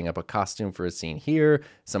 someone's setting up a costume for a scene here,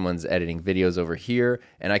 someone's editing videos over here,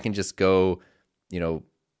 and I can just go,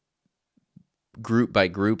 group by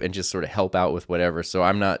group and just sort of help out with whatever. So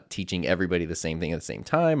I'm not teaching everybody the same thing at the same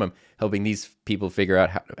time. I'm helping these people figure out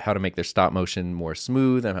how to make their stop motion more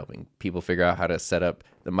smooth. I'm helping people figure out how to set up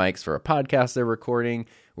the mics for a podcast they're recording.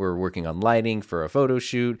 We're working on lighting for a photo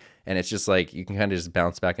shoot. And it's just like, you can kind of just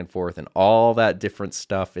bounce back and forth, and all that different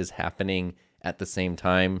stuff is happening at the same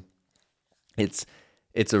time. It's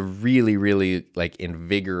a really, really like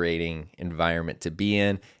invigorating environment to be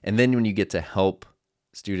in. And then when you get to help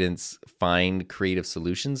students find creative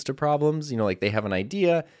solutions to problems, like they have an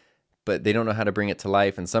idea, but they don't know how to bring it to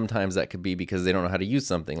life. And sometimes that could be because they don't know how to use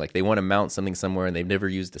something. Like they want to mount something somewhere and they've never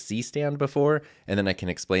used a C-stand before. And then I can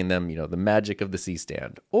explain them, the magic of the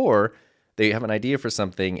C-stand. Or they have an idea for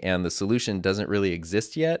something and the solution doesn't really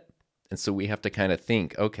exist yet. And so we have to kind of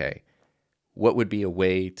think, okay, what would be a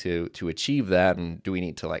way to achieve that? And do we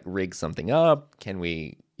need to like rig something up? Can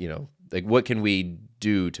we, what can we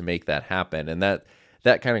do to make that happen? And that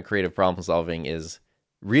kind of creative problem solving is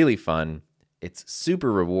really fun. It's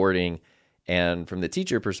super rewarding. And from the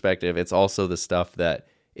teacher perspective, it's also the stuff that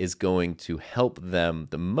is going to help them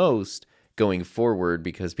the most going forward,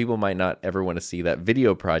 because people might not ever want to see that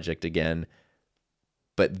video project again,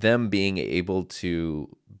 but them being able to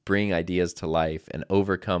bring ideas to life and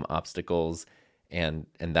overcome obstacles and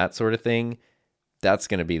that sort of thing, that's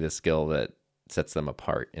going to be the skill that sets them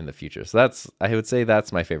apart in the future. So I would say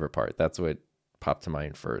that's my favorite part. That's what popped to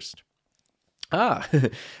mind first.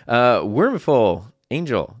 Wormful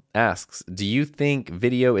Angel asks, do you think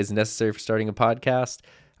video is necessary for starting a podcast?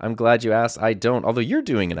 I'm glad you asked. I don't, although you're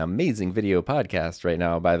doing an amazing video podcast right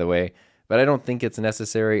now, by the way, but I don't think it's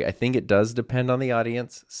necessary. I think it does depend on the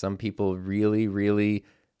audience. Some people really, really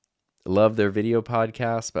love their video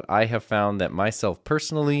podcasts, but I have found that myself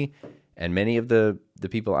personally, and many of the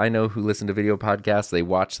people I know who listen to video podcasts, they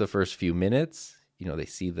watch the first few minutes. They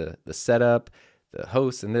see the setup, the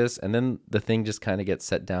host and this, and then the thing just kind of gets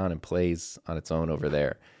set down and plays on its own over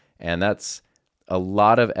there. And that's a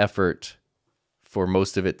lot of effort for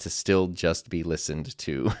most of it to still just be listened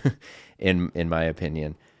to, in my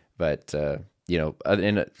opinion. But,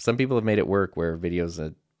 and some people have made it work where video's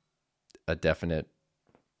a definite,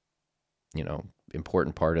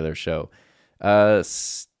 important part of their show.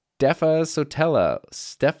 Steph Sotelo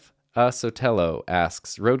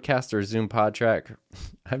asks, Rodecaster or Zoom PodTrack?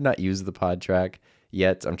 I've not used the PodTrack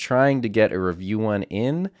yet. I'm trying to get a review one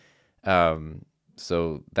in.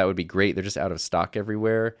 So that would be great. They're just out of stock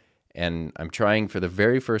everywhere. And I'm trying for the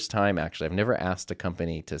very first time, actually. I've never asked a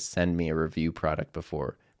company to send me a review product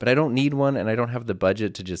before, but I don't need one, and I don't have the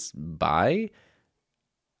budget to just buy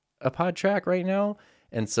a PodTrack right now.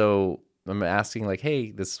 And so I'm asking like,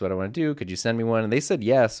 hey, this is what I want to do. Could you send me one? And they said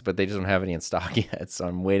yes, but they just don't have any in stock yet. So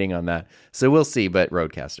I'm waiting on that. So we'll see, but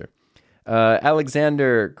Rodecaster.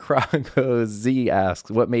 Alexander Krago Z asks,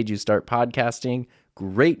 what made you start podcasting?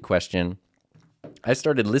 Great question. I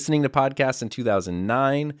started listening to podcasts in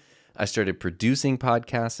 2009. I started producing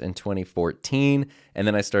podcasts in 2014, and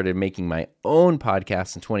then I started making my own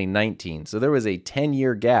podcasts in 2019. So there was a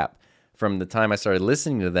 10-year gap from the time I started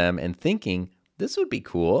listening to them and thinking, this would be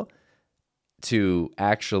cool, to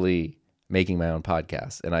actually making my own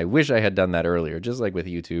podcast. And I wish I had done that earlier, just like with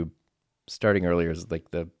YouTube. Starting earlier is like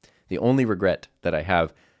the only regret that I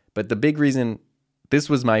have. But the big reason, this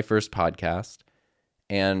was my first podcast,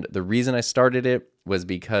 and the reason I started it was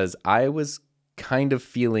because I was kind of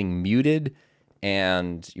feeling muted.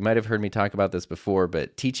 And you might have heard me talk about this before,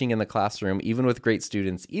 but teaching in the classroom, even with great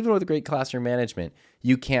students, even with great classroom management,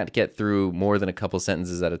 you can't get through more than a couple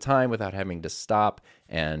sentences at a time without having to stop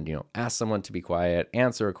and, ask someone to be quiet,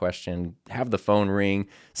 answer a question, have the phone ring,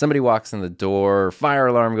 somebody walks in the door, fire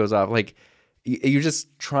alarm goes off. Like, you're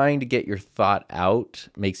just trying to get your thought out,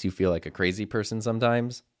 makes you feel like a crazy person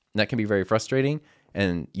sometimes. And that can be very frustrating.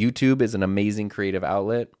 And YouTube is an amazing creative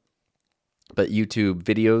outlet, but YouTube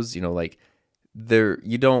videos,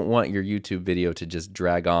 you don't want your YouTube video to just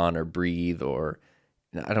drag on or breathe, or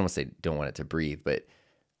I don't want to say don't want it to breathe, but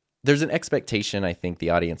there's an expectation I think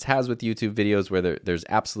the audience has with YouTube videos where there's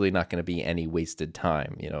absolutely not going to be any wasted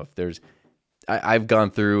time. If I've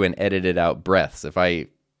gone through and edited out breaths. If I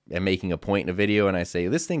am making a point in a video and I say,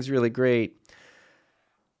 this thing's really great.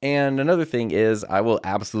 And another thing is I will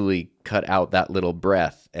absolutely cut out that little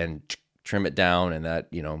breath and trim it down, and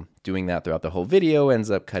that, doing that throughout the whole video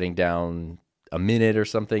ends up cutting down a minute or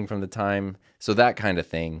something from the time. So that kind of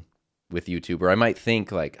thing with YouTube, where I might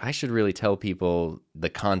think like, I should really tell people the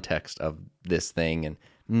context of this thing,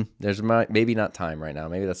 and there's maybe not time right now.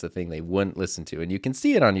 Maybe that's the thing they wouldn't listen to. And you can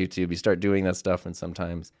see it on YouTube. You start doing that stuff, and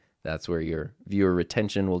sometimes that's where your viewer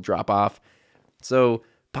retention will drop off. So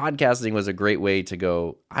podcasting was a great way to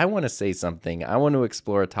go, I want to say something. I want to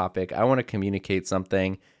explore a topic. I want to communicate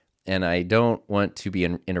something, and I don't want to be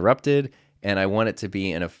interrupted. And I want it to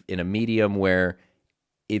be in a medium where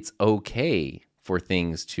it's okay for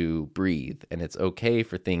things to breathe, and it's okay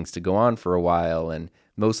for things to go on for a while. And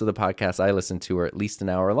most of the podcasts I listen to are at least an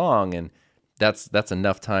hour long, and that's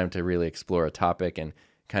enough time to really explore a topic and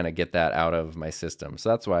kind of get that out of my system. So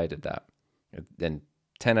that's why I did that. And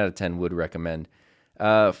 10 out of 10 would recommend.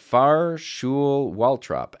 Farshul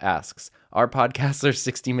Waltrop asks, our podcasts are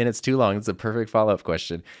 60 minutes too long? It's a perfect follow-up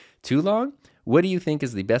question. Too long? What do you think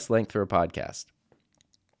is the best length for a podcast?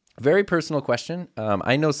 Very personal question.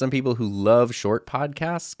 I know some people who love short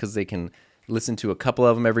podcasts because they can listen to a couple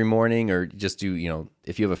of them every morning, or just do,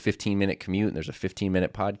 if you have a 15-minute commute and there's a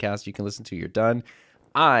 15-minute podcast you can listen to, you're done.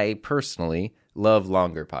 I personally love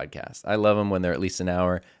longer podcasts. I love them when they're at least an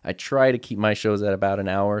hour. I try to keep my shows at about an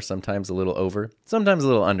hour, sometimes a little over, sometimes a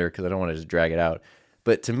little under, because I don't want to just drag it out.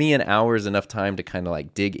 But to me, an hour is enough time to kind of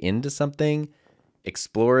like dig into something,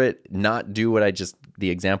 explore it, not do what I just the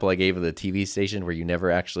example I gave of the TV station where you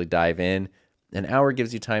never actually dive in, an hour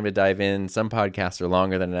gives you time to dive in. Some podcasts are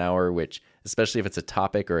longer than an hour, which, especially if it's a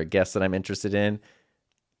topic or a guest that I'm interested in,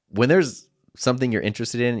 when there's something you're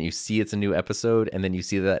interested in and you see it's a new episode and then you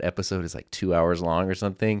see that episode is like 2 hours long or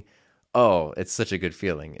something, oh, it's such a good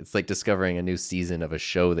feeling. It's like discovering a new season of a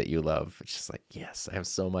show that you love. It's just like, yes, I have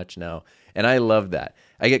so much now. And I love that.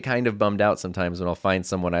 I get kind of bummed out sometimes when I'll find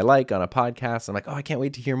someone I like on a podcast. I'm like, oh, I can't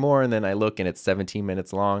wait to hear more. And then I look and it's 17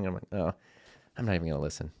 minutes long. I'm like, oh, I'm not even going to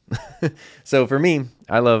listen. So for me,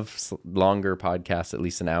 I love longer podcasts, at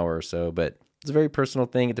least an hour or so, but it's a very personal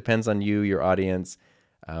thing. It depends on you, your audience.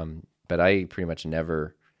 But I pretty much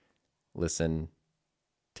never listen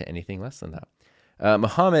to anything less than that.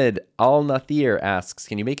 Muhammad Al-Nathir asks,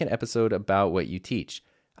 can you make an episode about what you teach?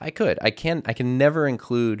 I could. I can never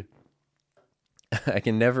include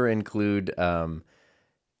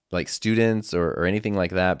like students or anything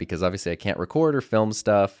like that, because obviously I can't record or film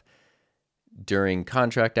stuff during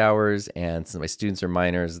contract hours, and since my students are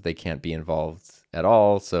minors, they can't be involved at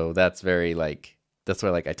all. So that's why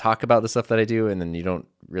I talk about the stuff that I do, and then you don't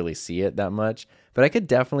really see it that much. But I could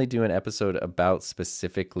definitely do an episode about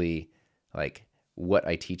specifically like what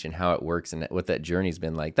I teach and how it works and what that journey's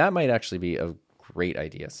been like. That might actually be a great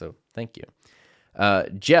idea. So thank you.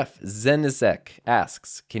 Jeff Zenizek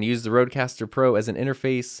asks, can you use the Rodecaster Pro as an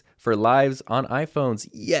interface for lives on iPhones?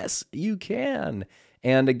 Yes, you can.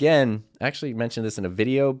 And again, I actually mentioned this in a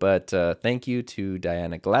video, but thank you to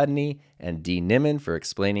Diana Gladney and Dee Nimmin for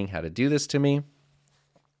explaining how to do this to me.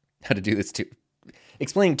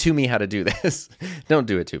 Explain to me how to do this. Don't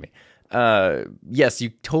do it to me. Yes, you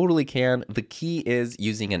totally can. The key is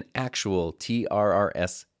using an actual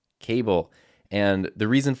TRRS cable. And the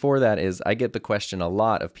reason for that is I get the question a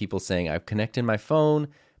lot of people saying, I've connected my phone,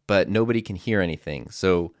 but nobody can hear anything.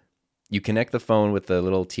 So you connect the phone with the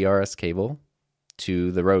little TRS cable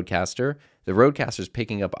to the Rodecaster. The Rodecaster is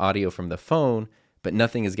picking up audio from the phone, but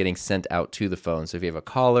nothing is getting sent out to the phone. So if you have a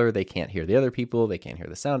caller, they can't hear the other people, they can't hear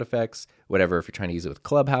the sound effects, whatever. If you're trying to use it with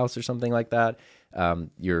Clubhouse or something like that,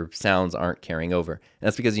 your sounds aren't carrying over. And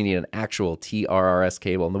that's because you need an actual TRRS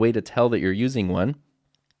cable. And the way to tell that you're using one,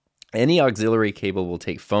 any auxiliary cable will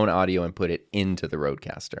take phone audio and put it into the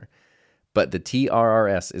Rodecaster. But the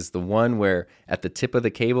TRRS is the one where at the tip of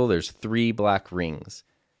the cable, there's 3 black rings.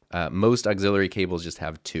 Most auxiliary cables just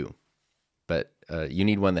have 2. But you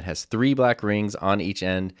need one that has 3 black rings on each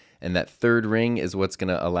end, and that third ring is what's going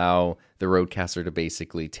to allow the Rodecaster to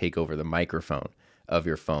basically take over the microphone of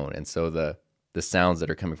your phone. And so the sounds that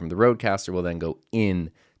are coming from the Rodecaster will then go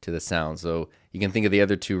in to the sound. So you can think of the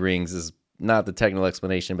other 2 rings as not the technical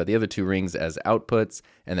explanation, but the other 2 rings as outputs,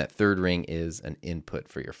 and that third ring is an input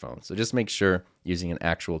for your phone. So just make sure using an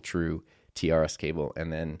actual true TRS cable,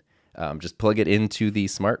 and then just plug it into the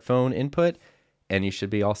smartphone input, and you should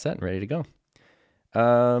be all set and ready to go.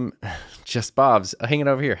 Just Bob's hanging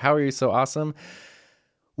over here. How are you so awesome?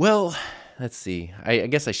 Well, let's see. I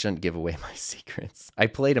guess I shouldn't give away my secrets. I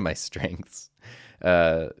play to my strengths.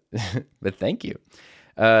 But thank you.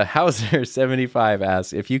 Hauser75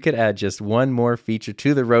 asks, if you could add just one more feature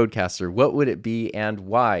to the Rodecaster, what would it be and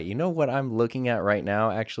why? You know what I'm looking at right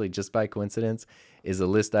now, actually, just by coincidence, is a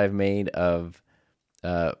list I've made of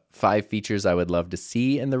 5 features I would love to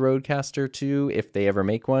see in the Rodecaster 2 if they ever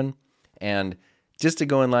make one. And just to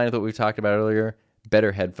go in line with what we've talked about earlier,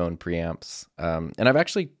 better headphone preamps. And I've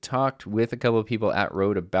actually talked with a couple of people at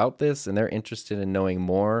Rode about this, and they're interested in knowing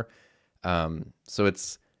more. So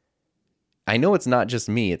I know it's not just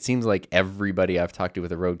me. It seems like everybody I've talked to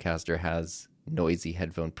with a Rodecaster has noisy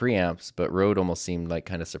headphone preamps, but Rode almost seemed like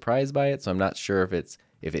kind of surprised by it. So I'm not sure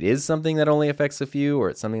if it is something that only affects a few, or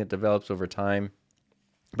it's something that develops over time.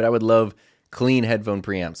 But I would love clean headphone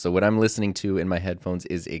preamps. So what I'm listening to in my headphones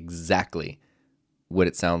is exactly what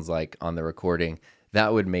it sounds like on the recording.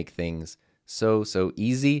 That would make things so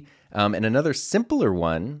easy. And another simpler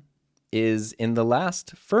one is in the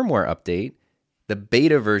last firmware update, the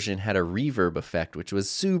beta version had a reverb effect, which was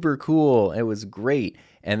super cool. It was great.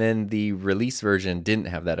 And then the release version didn't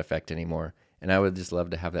have that effect anymore. And I would just love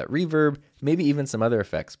to have that reverb, maybe even some other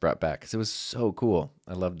effects brought back, because it was so cool.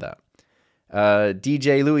 I loved that.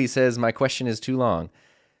 DJ Louie says, my question is too long.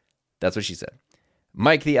 That's what she said.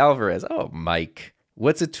 Mike the Alvarez. Oh, Mike.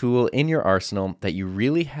 What's a tool in your arsenal that you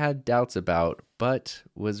really had doubts about, but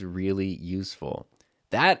was really useful?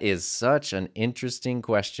 That is such an interesting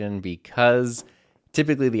question, because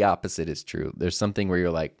typically the opposite is true. There's something where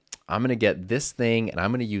you're like, I'm going to get this thing and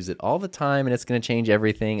I'm going to use it all the time and it's going to change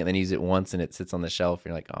everything, and then use it once and it sits on the shelf.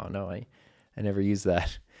 And you're like, oh no, I never use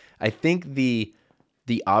that. I think the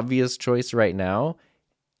obvious choice right now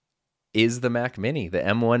is the Mac Mini, the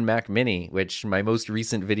M1 Mac Mini, which my most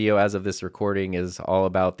recent video as of this recording is all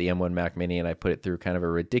about the M1 Mac Mini, and I put it through kind of a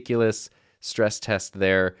ridiculous stress test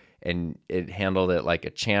there, and it handled it like a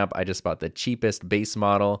champ. I just bought the cheapest base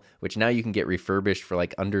model, which now you can get refurbished for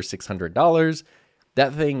like under $600.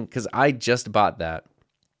 That thing, because I just bought that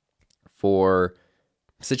for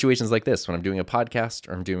situations like this, when I'm doing a podcast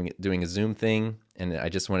or I'm doing a Zoom thing, and I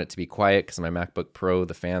just want it to be quiet because my MacBook Pro,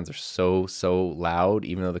 the fans are so loud.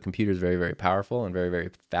 Even though the computer is very, very powerful and very,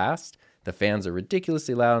 very fast, the fans are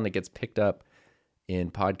ridiculously loud, and it gets picked up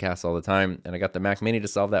in podcasts all the time. And I got the Mac Mini to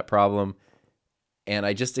solve that problem, and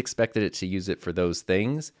I just expected it to use it for those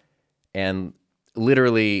things. And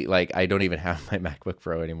literally, like, I don't even have my MacBook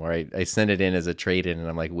Pro anymore. I sent it in as a trade-in, and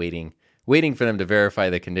I'm like waiting for them to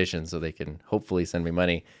verify the conditions so they can hopefully send me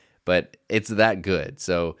money. But it's that good.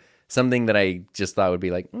 So something that I just thought would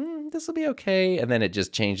be like, this will be okay, and then it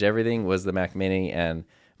just changed everything, was the Mac Mini. And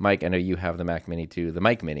Mike, I know you have the Mac Mini too, the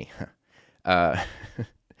Mike Mini.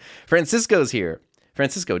 Francisco's here.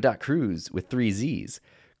 Francisco.cruz with 3 Z's.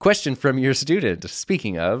 Question from your student.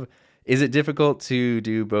 Speaking of, is it difficult to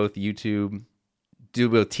do both teaching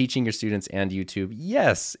your students and YouTube?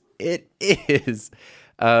 Yes, it is.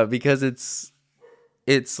 Because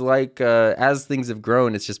it's like, as things have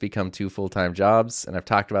grown, it's just become 2 full-time jobs. And I've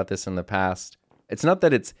talked about this in the past. It's not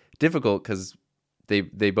that it's difficult, because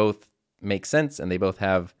they both make sense and they both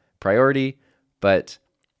have priority, but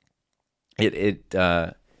like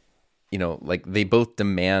they both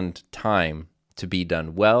demand time to be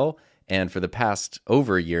done well. And for the past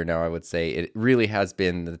over a year now, I would say it really has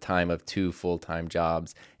been the time of 2 full-time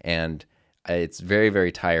jobs, and it's very,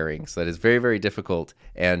 very tiring. So that is very, very difficult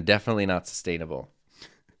and definitely not sustainable.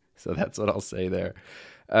 So that's what I'll say there.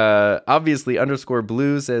 Obviously,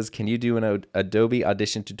 _blue says, can you do an Adobe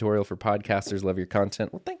Audition tutorial for podcasters? Love your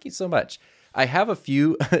content. Well, thank you so much. I have a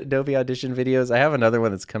few Adobe Audition videos. I have another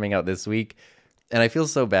one that's coming out this week, and I feel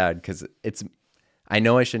so bad because I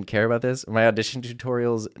know I shouldn't care about this. My audition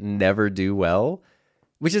tutorials never do well,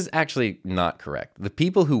 which is actually not correct. The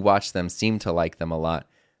people who watch them seem to like them a lot.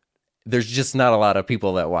 There's just not a lot of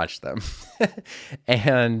people that watch them.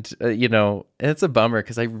 And, it's a bummer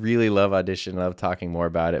because I really love Audition. I love talking more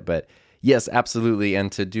about it. But yes, absolutely.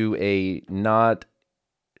 And to do a not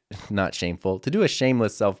shameful, to do a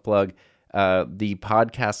shameless self-plug, the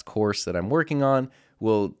podcast course that I'm working on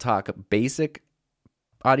will talk basic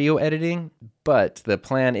audio editing. But the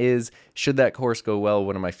plan is, should that course go well,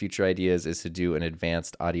 one of my future ideas is to do an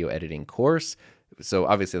advanced audio editing course. So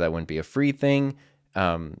obviously that wouldn't be a free thing.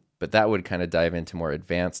 But that would kind of dive into more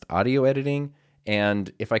advanced audio editing.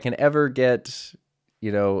 And if I can ever get,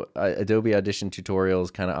 Adobe Audition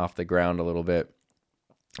tutorials kind of off the ground a little bit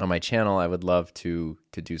on my channel, I would love to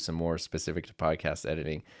do some more specific to podcast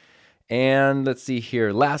editing. And let's see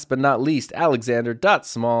here. Last but not least,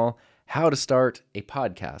 Alexander.small, how to start a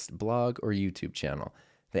podcast, blog, or YouTube channel.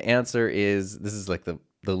 The answer is, this is like the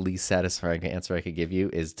least satisfying answer I could give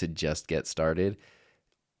you, is to just get started.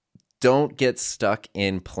 Don't get stuck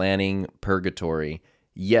in planning purgatory.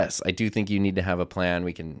 Yes, I do think you need to have a plan.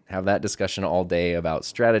 We can have that discussion all day about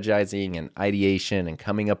strategizing and ideation and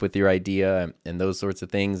coming up with your idea and those sorts of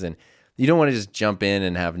things. And you don't want to just jump in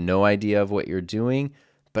and have no idea of what you're doing.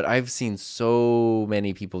 But I've seen so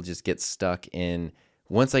many people just get stuck in,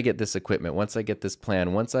 once I get this equipment, once I get this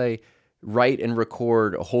plan, once I write and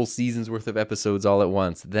record a whole season's worth of episodes all at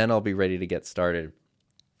once, then I'll be ready to get started.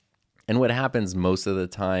 And what happens most of the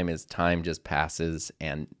time is time just passes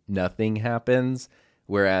and nothing happens.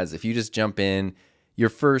 Whereas if you just jump in, your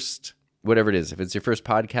first, whatever it is, if it's your first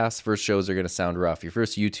podcast, first shows are going to sound rough. Your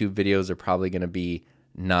first YouTube videos are probably going to be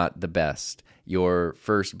not the best. Your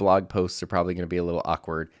first blog posts are probably going to be a little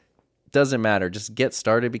awkward. Doesn't matter. Just get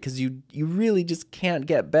started, because you really just can't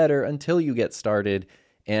get better until you get started,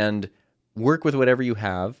 and work with whatever you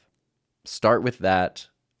have. Start with that.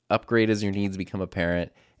 Upgrade as your needs become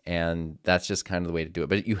apparent. And that's just kind of the way to do it.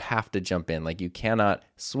 But you have to jump in. Like, you cannot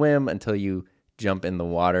swim until you jump in the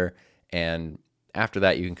water. And after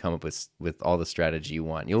that, you can come up with all the strategy you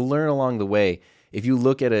want. You'll learn along the way. If you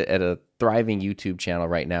look at a thriving YouTube channel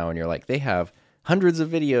right now and you're like, they have hundreds of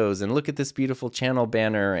videos, and look at this beautiful channel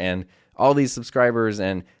banner and all these subscribers,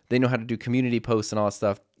 and they know how to do community posts and all that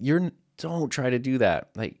stuff. Don't try to do that.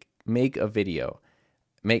 Like, make a video.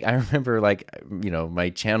 I remember, my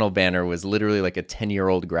channel banner was literally like a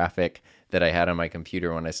 10-year-old graphic that I had on my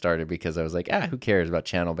computer when I started, because I was like, who cares about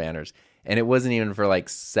channel banners? And it wasn't even for like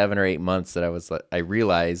 7 or 8 months that I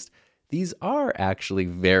realized these are actually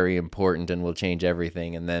very important and will change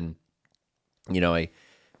everything. And then,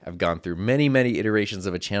 I've gone through many, many iterations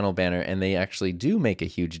of a channel banner, and they actually do make a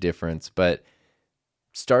huge difference. But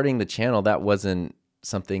starting the channel, that wasn't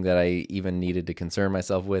something that I even needed to concern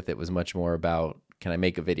myself with. It was much more about, can I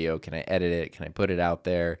make a video? Can I edit it? Can I put it out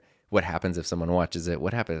there? What happens if someone watches it?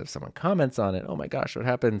 What happens if someone comments on it? Oh my gosh, what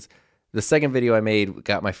happens? The second video I made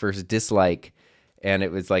got my first dislike, and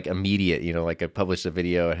it was like immediate, like I published a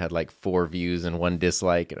video, it had like 4 views and 1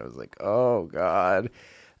 dislike, and I was like, oh God.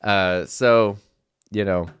 So,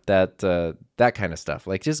 that kind of stuff,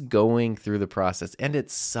 like just going through the process. And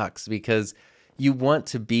it sucks because you want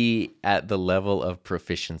to be at the level of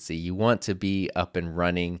proficiency. You want to be up and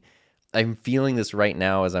running. I'm feeling this right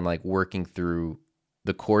now as I'm like working through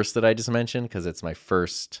the course that I just mentioned, because it's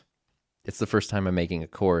the first time I'm making a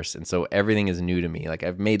course. And so everything is new to me. Like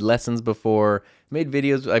I've made lessons before, made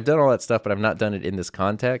videos, I've done all that stuff, but I've not done it in this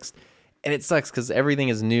context. And it sucks because everything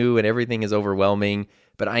is new and everything is overwhelming.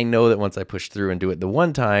 But I know that once I push through and do it the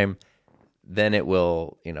one time, then it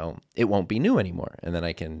will, it won't be new anymore. And then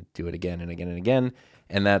I can do it again and again and again.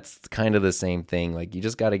 And that's kind of the same thing. Like you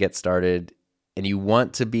just got to get started, and you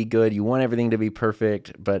want to be good. You want everything to be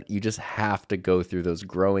perfect, but you just have to go through those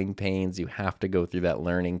growing pains. You have to go through that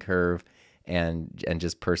learning curve and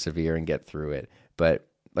just persevere and get through it. But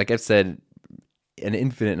like I've said an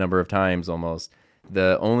infinite number of times almost,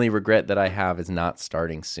 the only regret that I have is not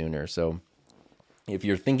starting sooner. So if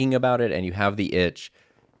you're thinking about it and you have the itch,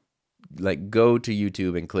 like go to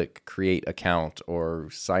YouTube and click create account, or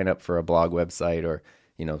sign up for a blog website, or,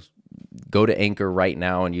 go to Anchor right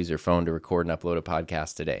now and use your phone to record and upload a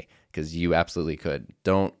podcast today, because you absolutely could.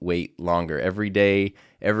 Don't wait longer. Every day,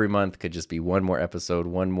 every month could just be one more episode,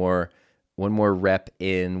 one more rep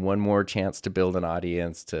in, one more chance to build an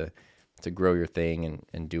audience, to grow your thing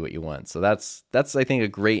and do what you want. So that's I think a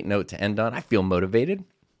great note to end on. I feel motivated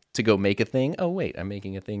to go make a thing. Oh wait, I'm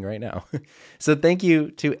making a thing right now. So thank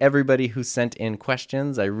you to everybody who sent in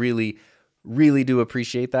questions. I really, really do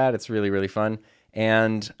appreciate that. It's really, really fun.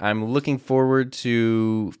 And I'm looking forward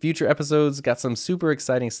to future episodes. Got some super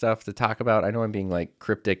exciting stuff to talk about. I know I'm being like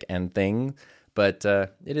cryptic and thing, but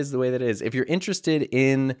it is the way that it is. If you're interested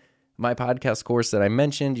in my podcast course that I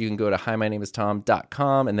mentioned, you can go to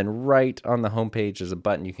himynameistom.com, and then right on the homepage there's a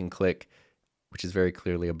button you can click, which is very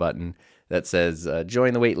clearly a button that says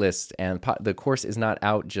join the waitlist. And the course is not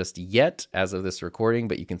out just yet as of this recording,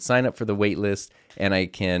 but you can sign up for the waitlist, and I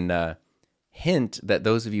can hint that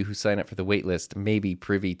those of you who sign up for the waitlist may be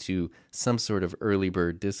privy to some sort of early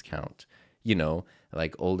bird discount,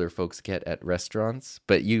 like older folks get at restaurants,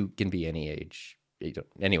 but you can be any age.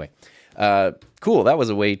 Anyway, cool. That was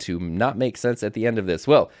a way to not make sense at the end of this.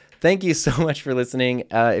 Well, thank you so much for listening.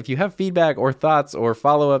 If you have feedback or thoughts or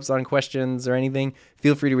follow-ups on questions or anything,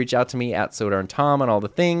 feel free to reach out to me at SoDarnTom on all the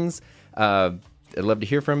things. I'd love to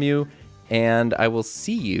hear from you, and I will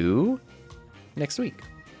see you next week.